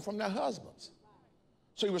at home from their husbands.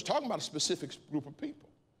 So he was talking about a specific group of people.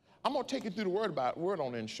 I'm going to take you through the word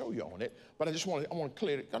on it and show you on it, but I want to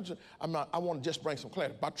clear it. I want to just bring some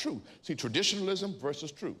clarity about truth. See, traditionalism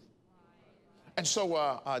versus truth. And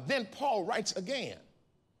so then Paul writes again.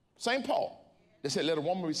 St. Paul. They said, let a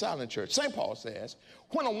woman be silent in church. St. Paul says,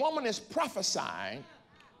 when a woman is prophesying,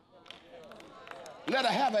 let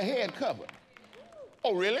her have her head covered.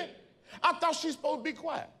 Oh, really? I thought she's supposed to be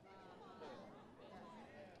quiet.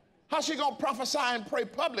 How's she going to prophesy and pray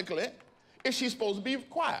publicly if she's supposed to be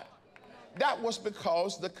quiet? That was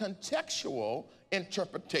because the contextual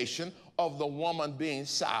interpretation of the woman being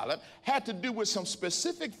silent had to do with some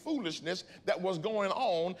specific foolishness that was going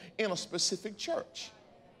on in a specific church.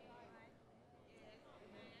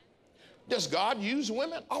 Does God use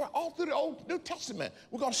women? All through the Old New Testament.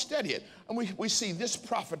 We're going to study it. And we see this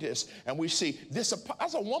prophetess, and we see this,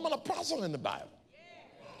 that's a woman apostle in the Bible.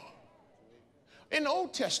 In the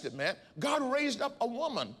Old Testament, God raised up a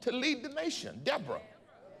woman to lead the nation, Deborah.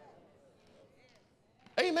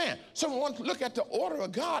 Amen. So when we want to look at the order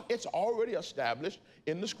of God, it's already established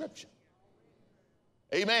in the scripture.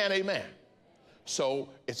 Amen, amen. So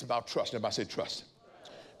it's about trust. Everybody say trust.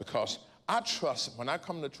 Because I trust, when I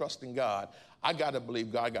come to trusting God, I got to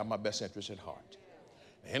believe God got my best interest at heart.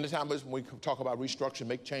 Anytime we talk about restructuring,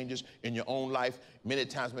 make changes in your own life, many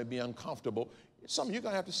times it may be uncomfortable. Some of you are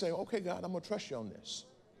going to have to say, okay, God, I'm going to trust you on this.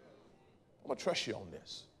 I'm going to trust you on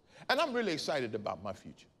this. And I'm really excited about my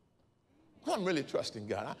future. I'm really trusting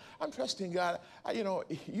God. I'm trusting God.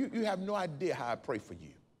 You have no idea how I pray for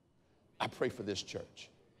you. I pray for this church.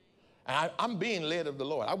 And I'm being led of the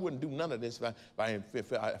Lord. I wouldn't do none of this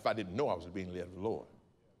if I didn't know I was being led of the Lord.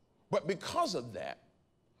 But because of that,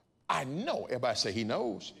 I know, everybody say he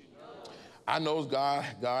knows. I know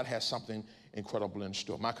God has something incredible in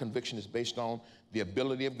store. My conviction is based on the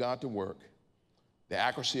ability of God to work, the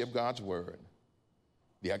accuracy of God's word,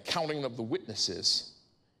 the accounting of the witnesses,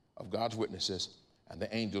 of God's witnesses, and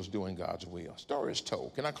the angels doing God's will. Story is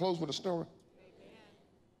told. Can I close with a story?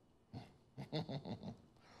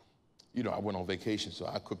 I went on vacation, so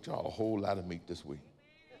I cooked y'all a whole lot of meat this week.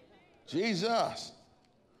 Jesus.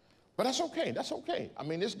 But that's okay. That's okay. I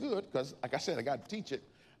mean, it's good because, like I said, I got to teach it.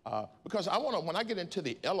 Because I want to, when I get into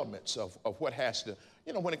the elements of what has to,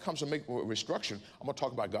 when it comes to make restructuring, I'm going to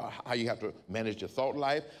talk about God, how you have to manage your thought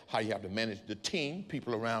life, how you have to manage the team,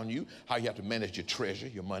 people around you, how you have to manage your treasure,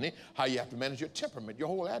 your money, how you have to manage your temperament, your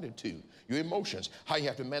whole attitude, your emotions, how you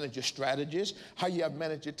have to manage your strategies, how you have to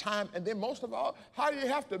manage your time, and then most of all, how you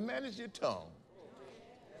have to manage your tongue.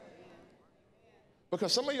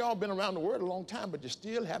 Because some of y'all been around the word a long time, but you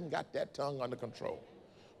still haven't got that tongue under control.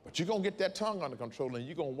 But you're going to get that tongue under control, and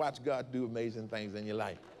you're going to watch God do amazing things in your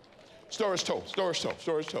life. Stories told.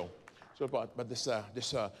 So but this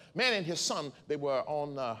man and his son, they were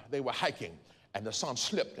hiking, and the son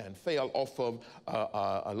slipped and fell off of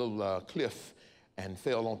a little cliff and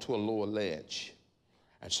fell onto a lower ledge.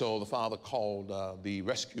 And so the father called the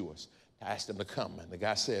rescuers to ask them to come. And the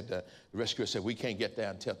guy said, the rescuer said, we can't get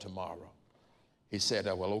there until tomorrow. He said,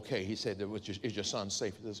 well, okay. He said, is your son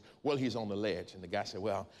safe? He says, well, he's on the ledge. And the guy said,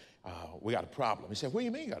 well, we got a problem. He said, what do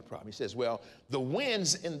you mean you got a problem? He says, well, the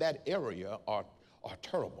winds in that area are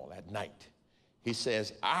terrible at night. He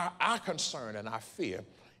says, our concern and our fear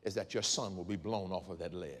is that your son will be blown off of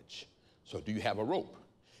that ledge. So do you have a rope?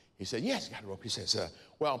 He said, yes, got a rope. He says,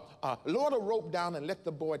 well, lower the rope down and let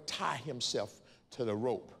the boy tie himself to the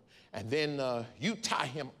rope. And then you tie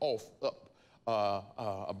him off up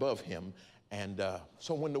above him. And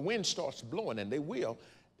so when the wind starts blowing, and they will,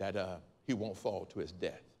 that he won't fall to his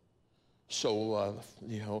death. So,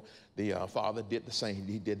 the father did the same.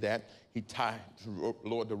 He did that. He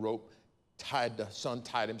lowered the rope, the son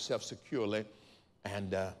tied himself securely,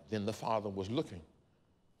 and then the father was looking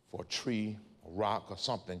for a tree, a rock, or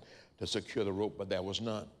something to secure the rope, but there was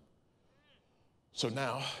none. So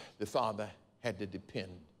now the father had to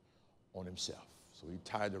depend on himself. So he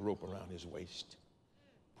tied the rope around his waist,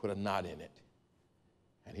 put a knot in it,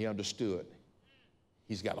 and he understood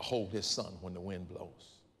he's got to hold his son when the wind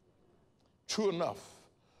blows. True enough,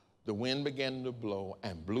 the wind began to blow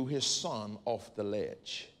and blew his son off the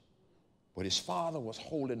ledge. But his father was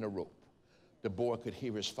holding the rope. The boy could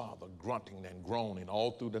hear his father grunting and groaning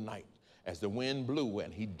all through the night as the wind blew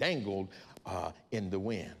and he dangled in the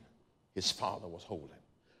wind. His father was holding.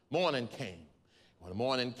 Morning came. When the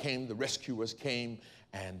morning came, the rescuers came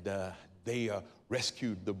and they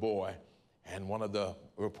rescued the boy. And one of the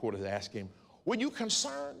reporters asked him, were you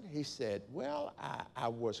concerned? He said, well, I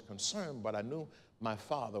was concerned, but I knew my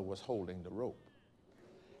father was holding the rope.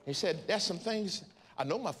 He said, there's some things, I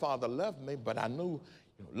know my father loved me, but I knew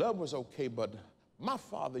love was okay, but my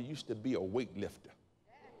father used to be a weightlifter.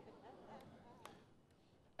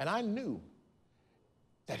 And I knew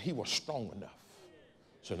that he was strong enough.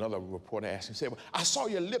 So another reporter asked him, said, well, I saw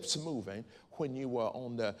your lips moving when your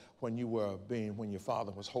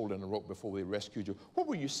father was holding the rope before we rescued you. What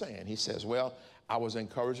were you saying? He says, well, I was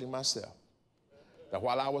encouraging myself that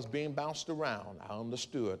while I was being bounced around, I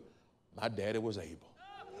understood my daddy was able.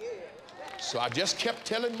 So I just kept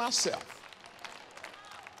telling myself,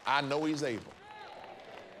 I know he's able.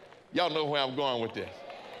 Y'all know where I'm going with this.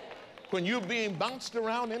 When you're being bounced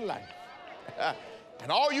around in life,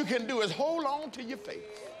 and all you can do is hold on to your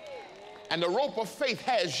faith, and the rope of faith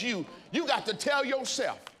has you, you got to tell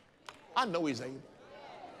yourself, I know he's able.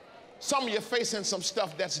 Some of you are facing some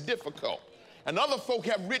stuff that's difficult, and other folk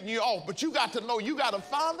have written you off, but you got to know you got a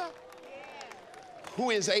father who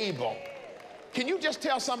is able. Can you just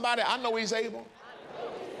tell somebody, I know he's able?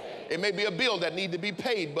 It may be a bill that needs to be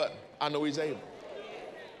paid, but I know he's able.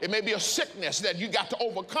 It may be a sickness that you got to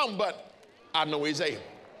overcome, but I know he's able.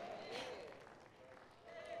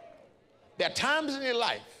 There are times in your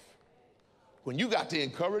life when you got to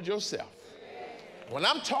encourage yourself. When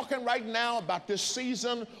I'm talking right now about this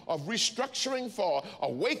season of restructuring for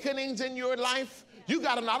awakenings in your life, you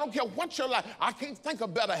got to know, I don't care what your life, I can't think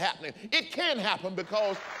of better happening. It can happen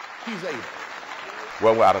because he's able.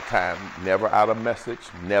 Well, we're out of time. Never out of message,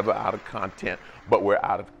 never out of content, but we're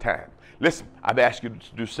out of time. Listen, I've asked you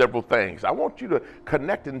to do several things. I want you to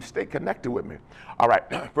connect and stay connected with me. All right,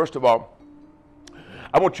 first of all,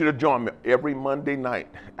 I want you to join me every Monday night.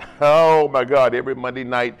 Oh my God, every Monday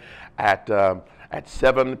night at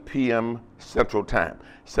 7 p.m. Central Time.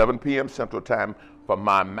 7 p.m. Central Time for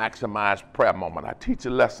my maximized prayer moment. I teach a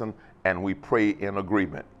lesson and we pray in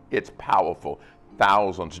agreement. It's powerful.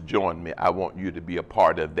 Thousands join me. I want you to be a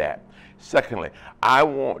part of that. Secondly, I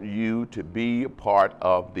want you to be a part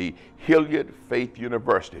of the Hilliard Faith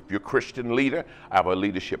University. If you're a Christian leader, I have a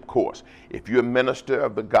leadership course. If you're a minister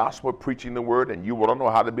of the gospel preaching the word and you want to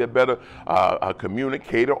know how to be a better a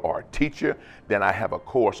communicator or a teacher, then I have a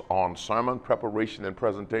course on sermon preparation and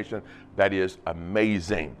presentation that is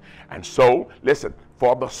amazing. And so, listen,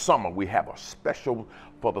 for the summer, we have a special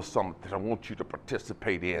for the summer that I want you to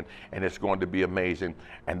participate in, and it's going to be amazing.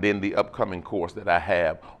 And then the upcoming course that I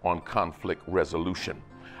have on conflict resolution.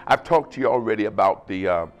 I've talked to you already about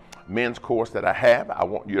the men's course that I have. I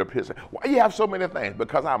want you to participate. Why you have so many things?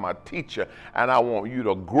 Because I'm a teacher and I want you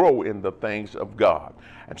to grow in the things of God.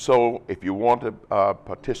 And so if you want to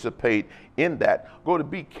participate in that, go to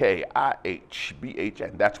BKIHBH,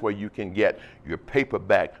 and that's where you can get your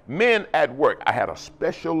paperback Men at Work. I had a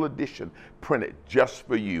special edition printed just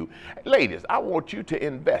for you. Ladies, I want you to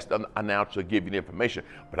invest. An announcer will give you the information,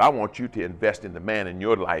 but I want you to invest in the man in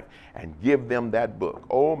your life and give them that book.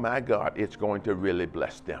 Oh my God, it's going to really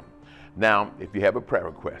bless them. Now, if you have a prayer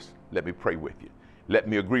request, let me pray with you. Let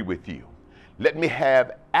me agree with you. Let me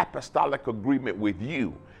have apostolic agreement with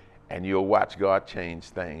you, and you'll watch God change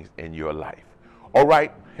things in your life. All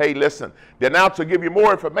right. Hey, listen, the announcer will give you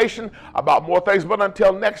more information about more things, but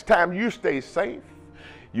until next time, you stay safe,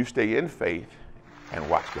 you stay in faith, and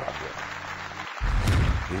watch God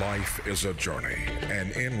work. Life is a journey,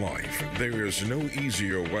 and in life, there is no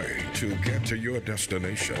easier way to get to your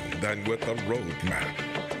destination than with a road map.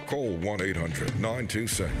 Call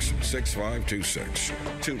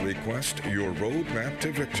 1-800-926-6526 to request your roadmap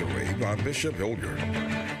to victory by Bishop Hilliard.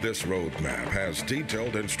 This roadmap has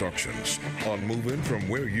detailed instructions on moving from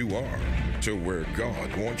where you are to where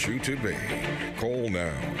God wants you to be. Call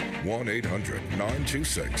now,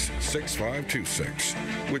 1-800-926-6526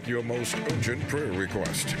 with your most urgent prayer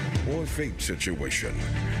request or faith situation,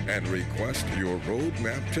 and request your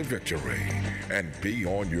roadmap to victory and be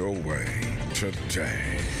on your way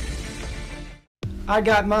today. I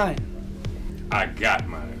got mine. I got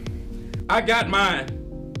mine. I got mine.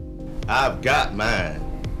 I've got mine.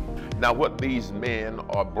 Now, what these men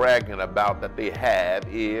are bragging about that they have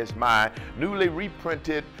is my newly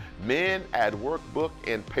reprinted Men at Work book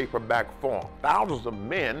in paperback form. Thousands of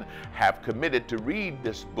men have committed to read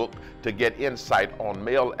this book to get insight on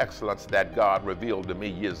male excellence that God revealed to me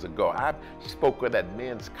years ago. I've spoken at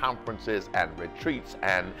men's conferences and retreats,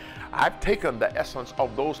 and I've taken the essence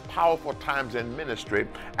of those powerful times in ministry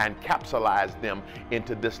and capsulized them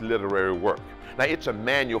into this literary work. Now, it's a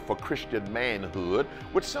manual for Christian manhood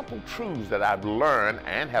with simple truths that I've learned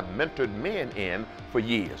and have mentored men in for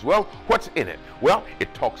years. Well, what's in it? Well,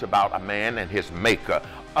 it talks about a man and his maker,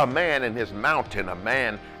 a man and his mountain, a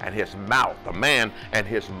man and his mouth, a man and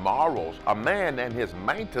his morals, a man and his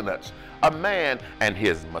maintenance, a man and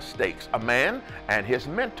his mistakes, a man and his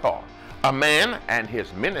mentor, a man and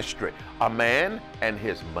his ministry, a man and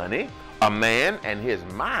his money, a man and his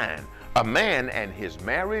mind, a man and his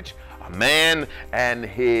marriage, a man and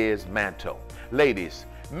his mantle. Ladies,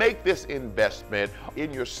 make this investment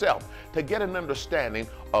in yourself to get an understanding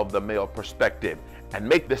of the male perspective, and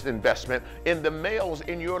make this investment in the males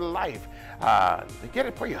in your life. Get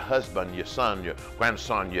it for your husband, your son, your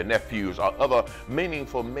grandson, your nephews, or other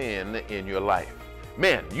meaningful men in your life.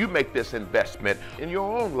 Men, you make this investment in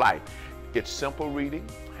your own life. It's simple reading,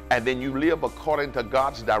 and then you live according to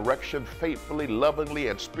God's direction faithfully, lovingly,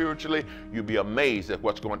 and spiritually. You'll be amazed at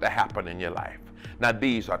what's going to happen in your life. Now,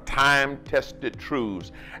 these are time-tested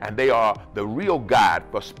truths, and they are the real guide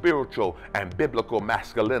for spiritual and biblical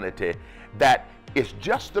masculinity that is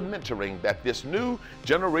just the mentoring that this new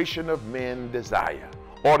generation of men desire.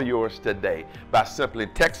 Order yours today by simply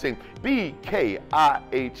texting BKIHBH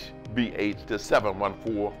to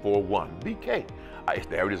 71441. BK.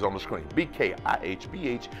 There it is on the screen.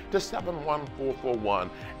 BKIHBH to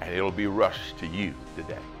 71441, and it'll be rushed to you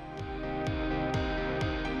today.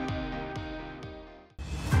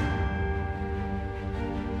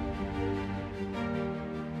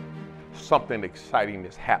 Something exciting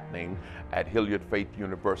is happening at Hilliard Faith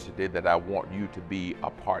University that I want you to be a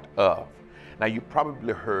part of. Now, you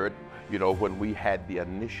probably heard, when we had the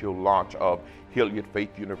initial launch of Hilliard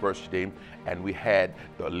Faith University, and we had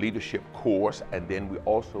the leadership course, and then we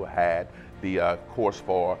also had the course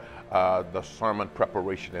for the sermon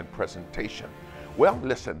preparation and presentation. Well,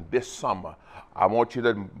 listen, this summer, I want you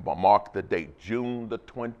to mark the date, June the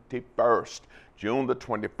 21st. June the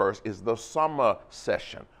 21st is the summer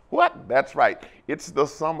session. What? That's right. It's the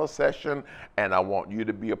summer session, and I want you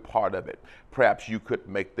to be a part of it. Perhaps you could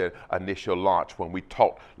make the initial launch when we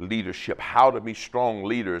taught leadership, how to be strong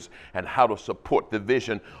leaders, and how to support the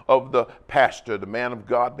vision of the pastor, the man of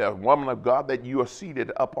God, the woman of God that you are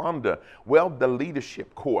seated up under. Well, the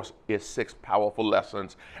leadership course is 6 powerful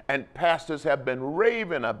lessons, and pastors have been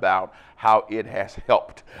raving about how it has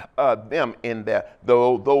helped them in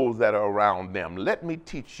those that are around them. Let me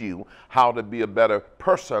teach you how to be a better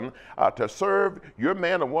person to serve your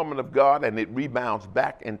man or woman of God, and it rebounds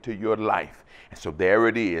back into your life. And so there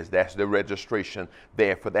it is. That's the registration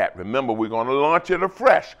there for that. Remember, we're going to launch it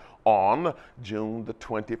afresh on June the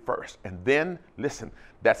 21st. And then, listen,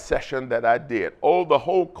 that session that I did, the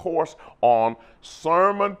whole course on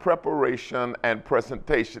sermon preparation and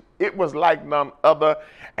presentation, it was like none other.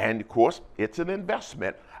 And of course, it's an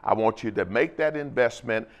investment. I want you to make that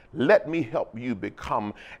investment. Let me help you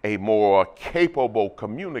become a more capable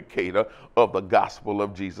communicator of the gospel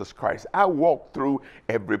of Jesus Christ. I walk through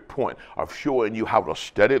every point of showing you how to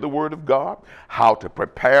study the Word of God, how to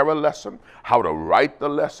prepare a lesson, how to write the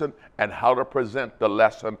lesson, and how to present the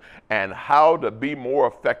lesson, and how to be more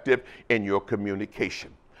effective in your communication.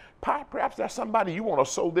 Perhaps there's somebody you want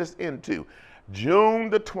to sow this into. June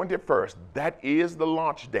the 21st, that is the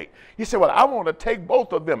launch date. You say, well, I want to take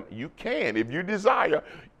both of them. You can, if you desire,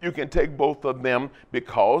 you can take both of them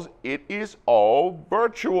because it is all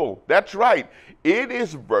virtual. That's right, it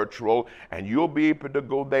is virtual, and you'll be able to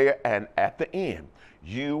go there, and at the end,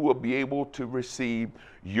 you will be able to receive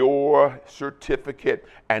your certificate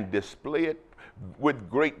and display it with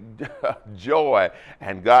great joy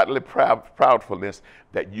and godly proudfulness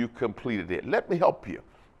that you completed it. Let me help you.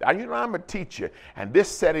 Now, you know, I'm a teacher, and this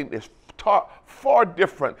setting is far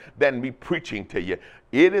different than me preaching to you.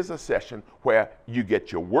 It is a session where you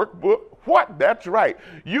get your workbook. What? That's right.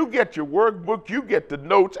 You get your workbook, you get the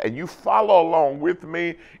notes, and you follow along with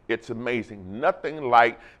me. It's amazing. Nothing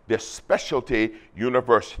like this specialty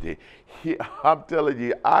university. I'm telling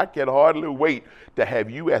you, I can hardly wait to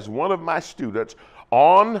have you as one of my students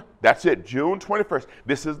on, that's it, June 21st.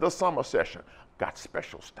 This is the summer session. Got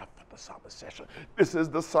special stuff for the summer session. This is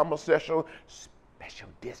the summer session special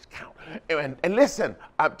discount. And listen,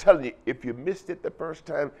 I'm telling you, if you missed it the first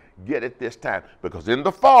time, get it this time, because in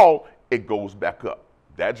the fall, it goes back up.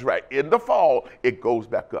 That's right, in the fall, it goes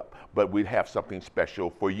back up. But we have something special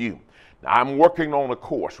for you. Now, I'm working on a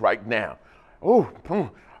course right now.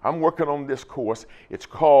 I'm working on this course. It's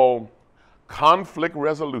called Conflict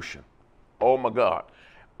Resolution. Oh my God.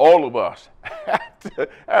 All of us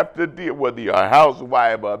have to deal, whether you're a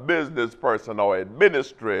housewife, a business person, or in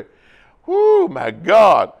ministry. Whoo, my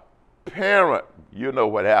God. Parent, you know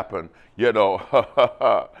what happened. You know,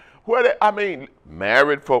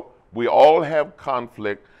 married folk, we all have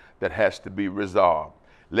conflict that has to be resolved.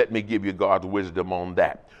 Let me give you God's wisdom on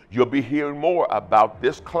that. You'll be hearing more about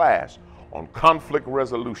this class on conflict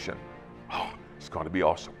resolution. Oh, it's going to be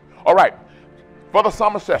awesome. All right, for the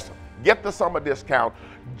summer session, get the summer discount.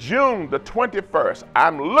 June the 21st,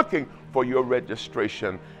 I'm looking for your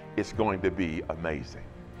registration. It's going to be amazing.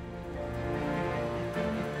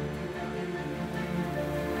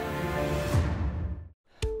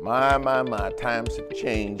 My, times have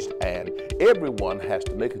changed, and everyone has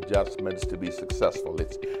to make adjustments to be successful.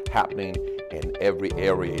 It's happening in every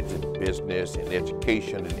area. It's in business, in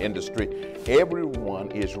education, in industry. Everyone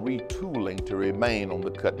is retooling to remain on the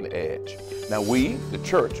cutting edge. Now we, the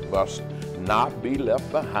church, must not be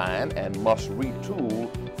left behind and must retool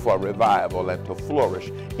for revival and to flourish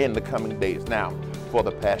in the coming days. Now, for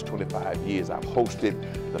the past 25 years, I've hosted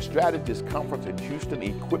the Strategist Conference in Houston,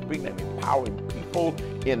 equipping and empowering people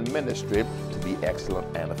in ministry to be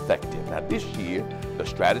excellent and effective. Now, this year, the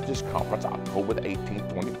Strategist Conference, October the 18th,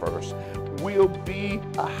 21st, will be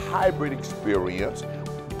a hybrid experience,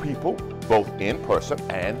 people both in person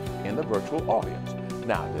and in the virtual audience.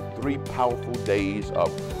 Now, the 3 powerful days of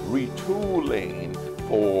retooling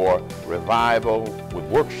for revival with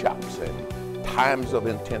workshops and times of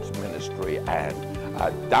intense ministry and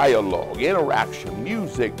dialogue, interaction,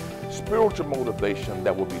 music, spiritual motivation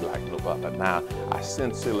that will be like no other. Now, I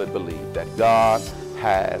sincerely believe that God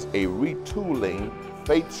has a retooling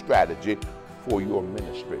faith strategy for your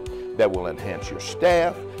ministry that will enhance your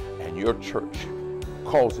staff and your church,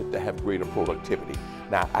 cause it to have greater productivity.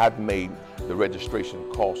 Now, I've made the registration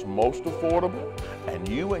cost most affordable, and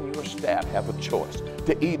you and your staff have a choice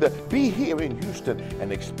to either be here in Houston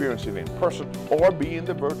and experience it in person or be in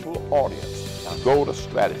the virtual audience. Now go to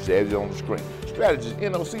Strategist, there's it on the screen,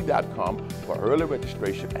 strategistnoc.com for early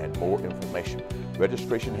registration and more information.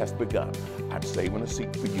 Registration has begun. I'm saving a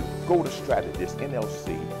seat for you. Go to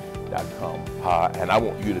strategistnlc.com, and I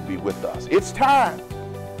want you to be with us. It's time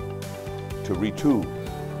to retool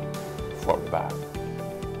for revival.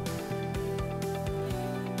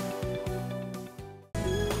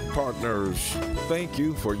 Partners, thank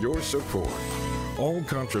you for your support. All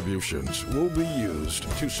contributions will be used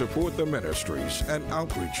to support the ministries and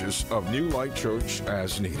outreaches of New Light Church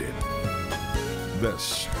as needed.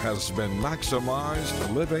 This has been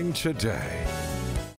Maximized Living Today.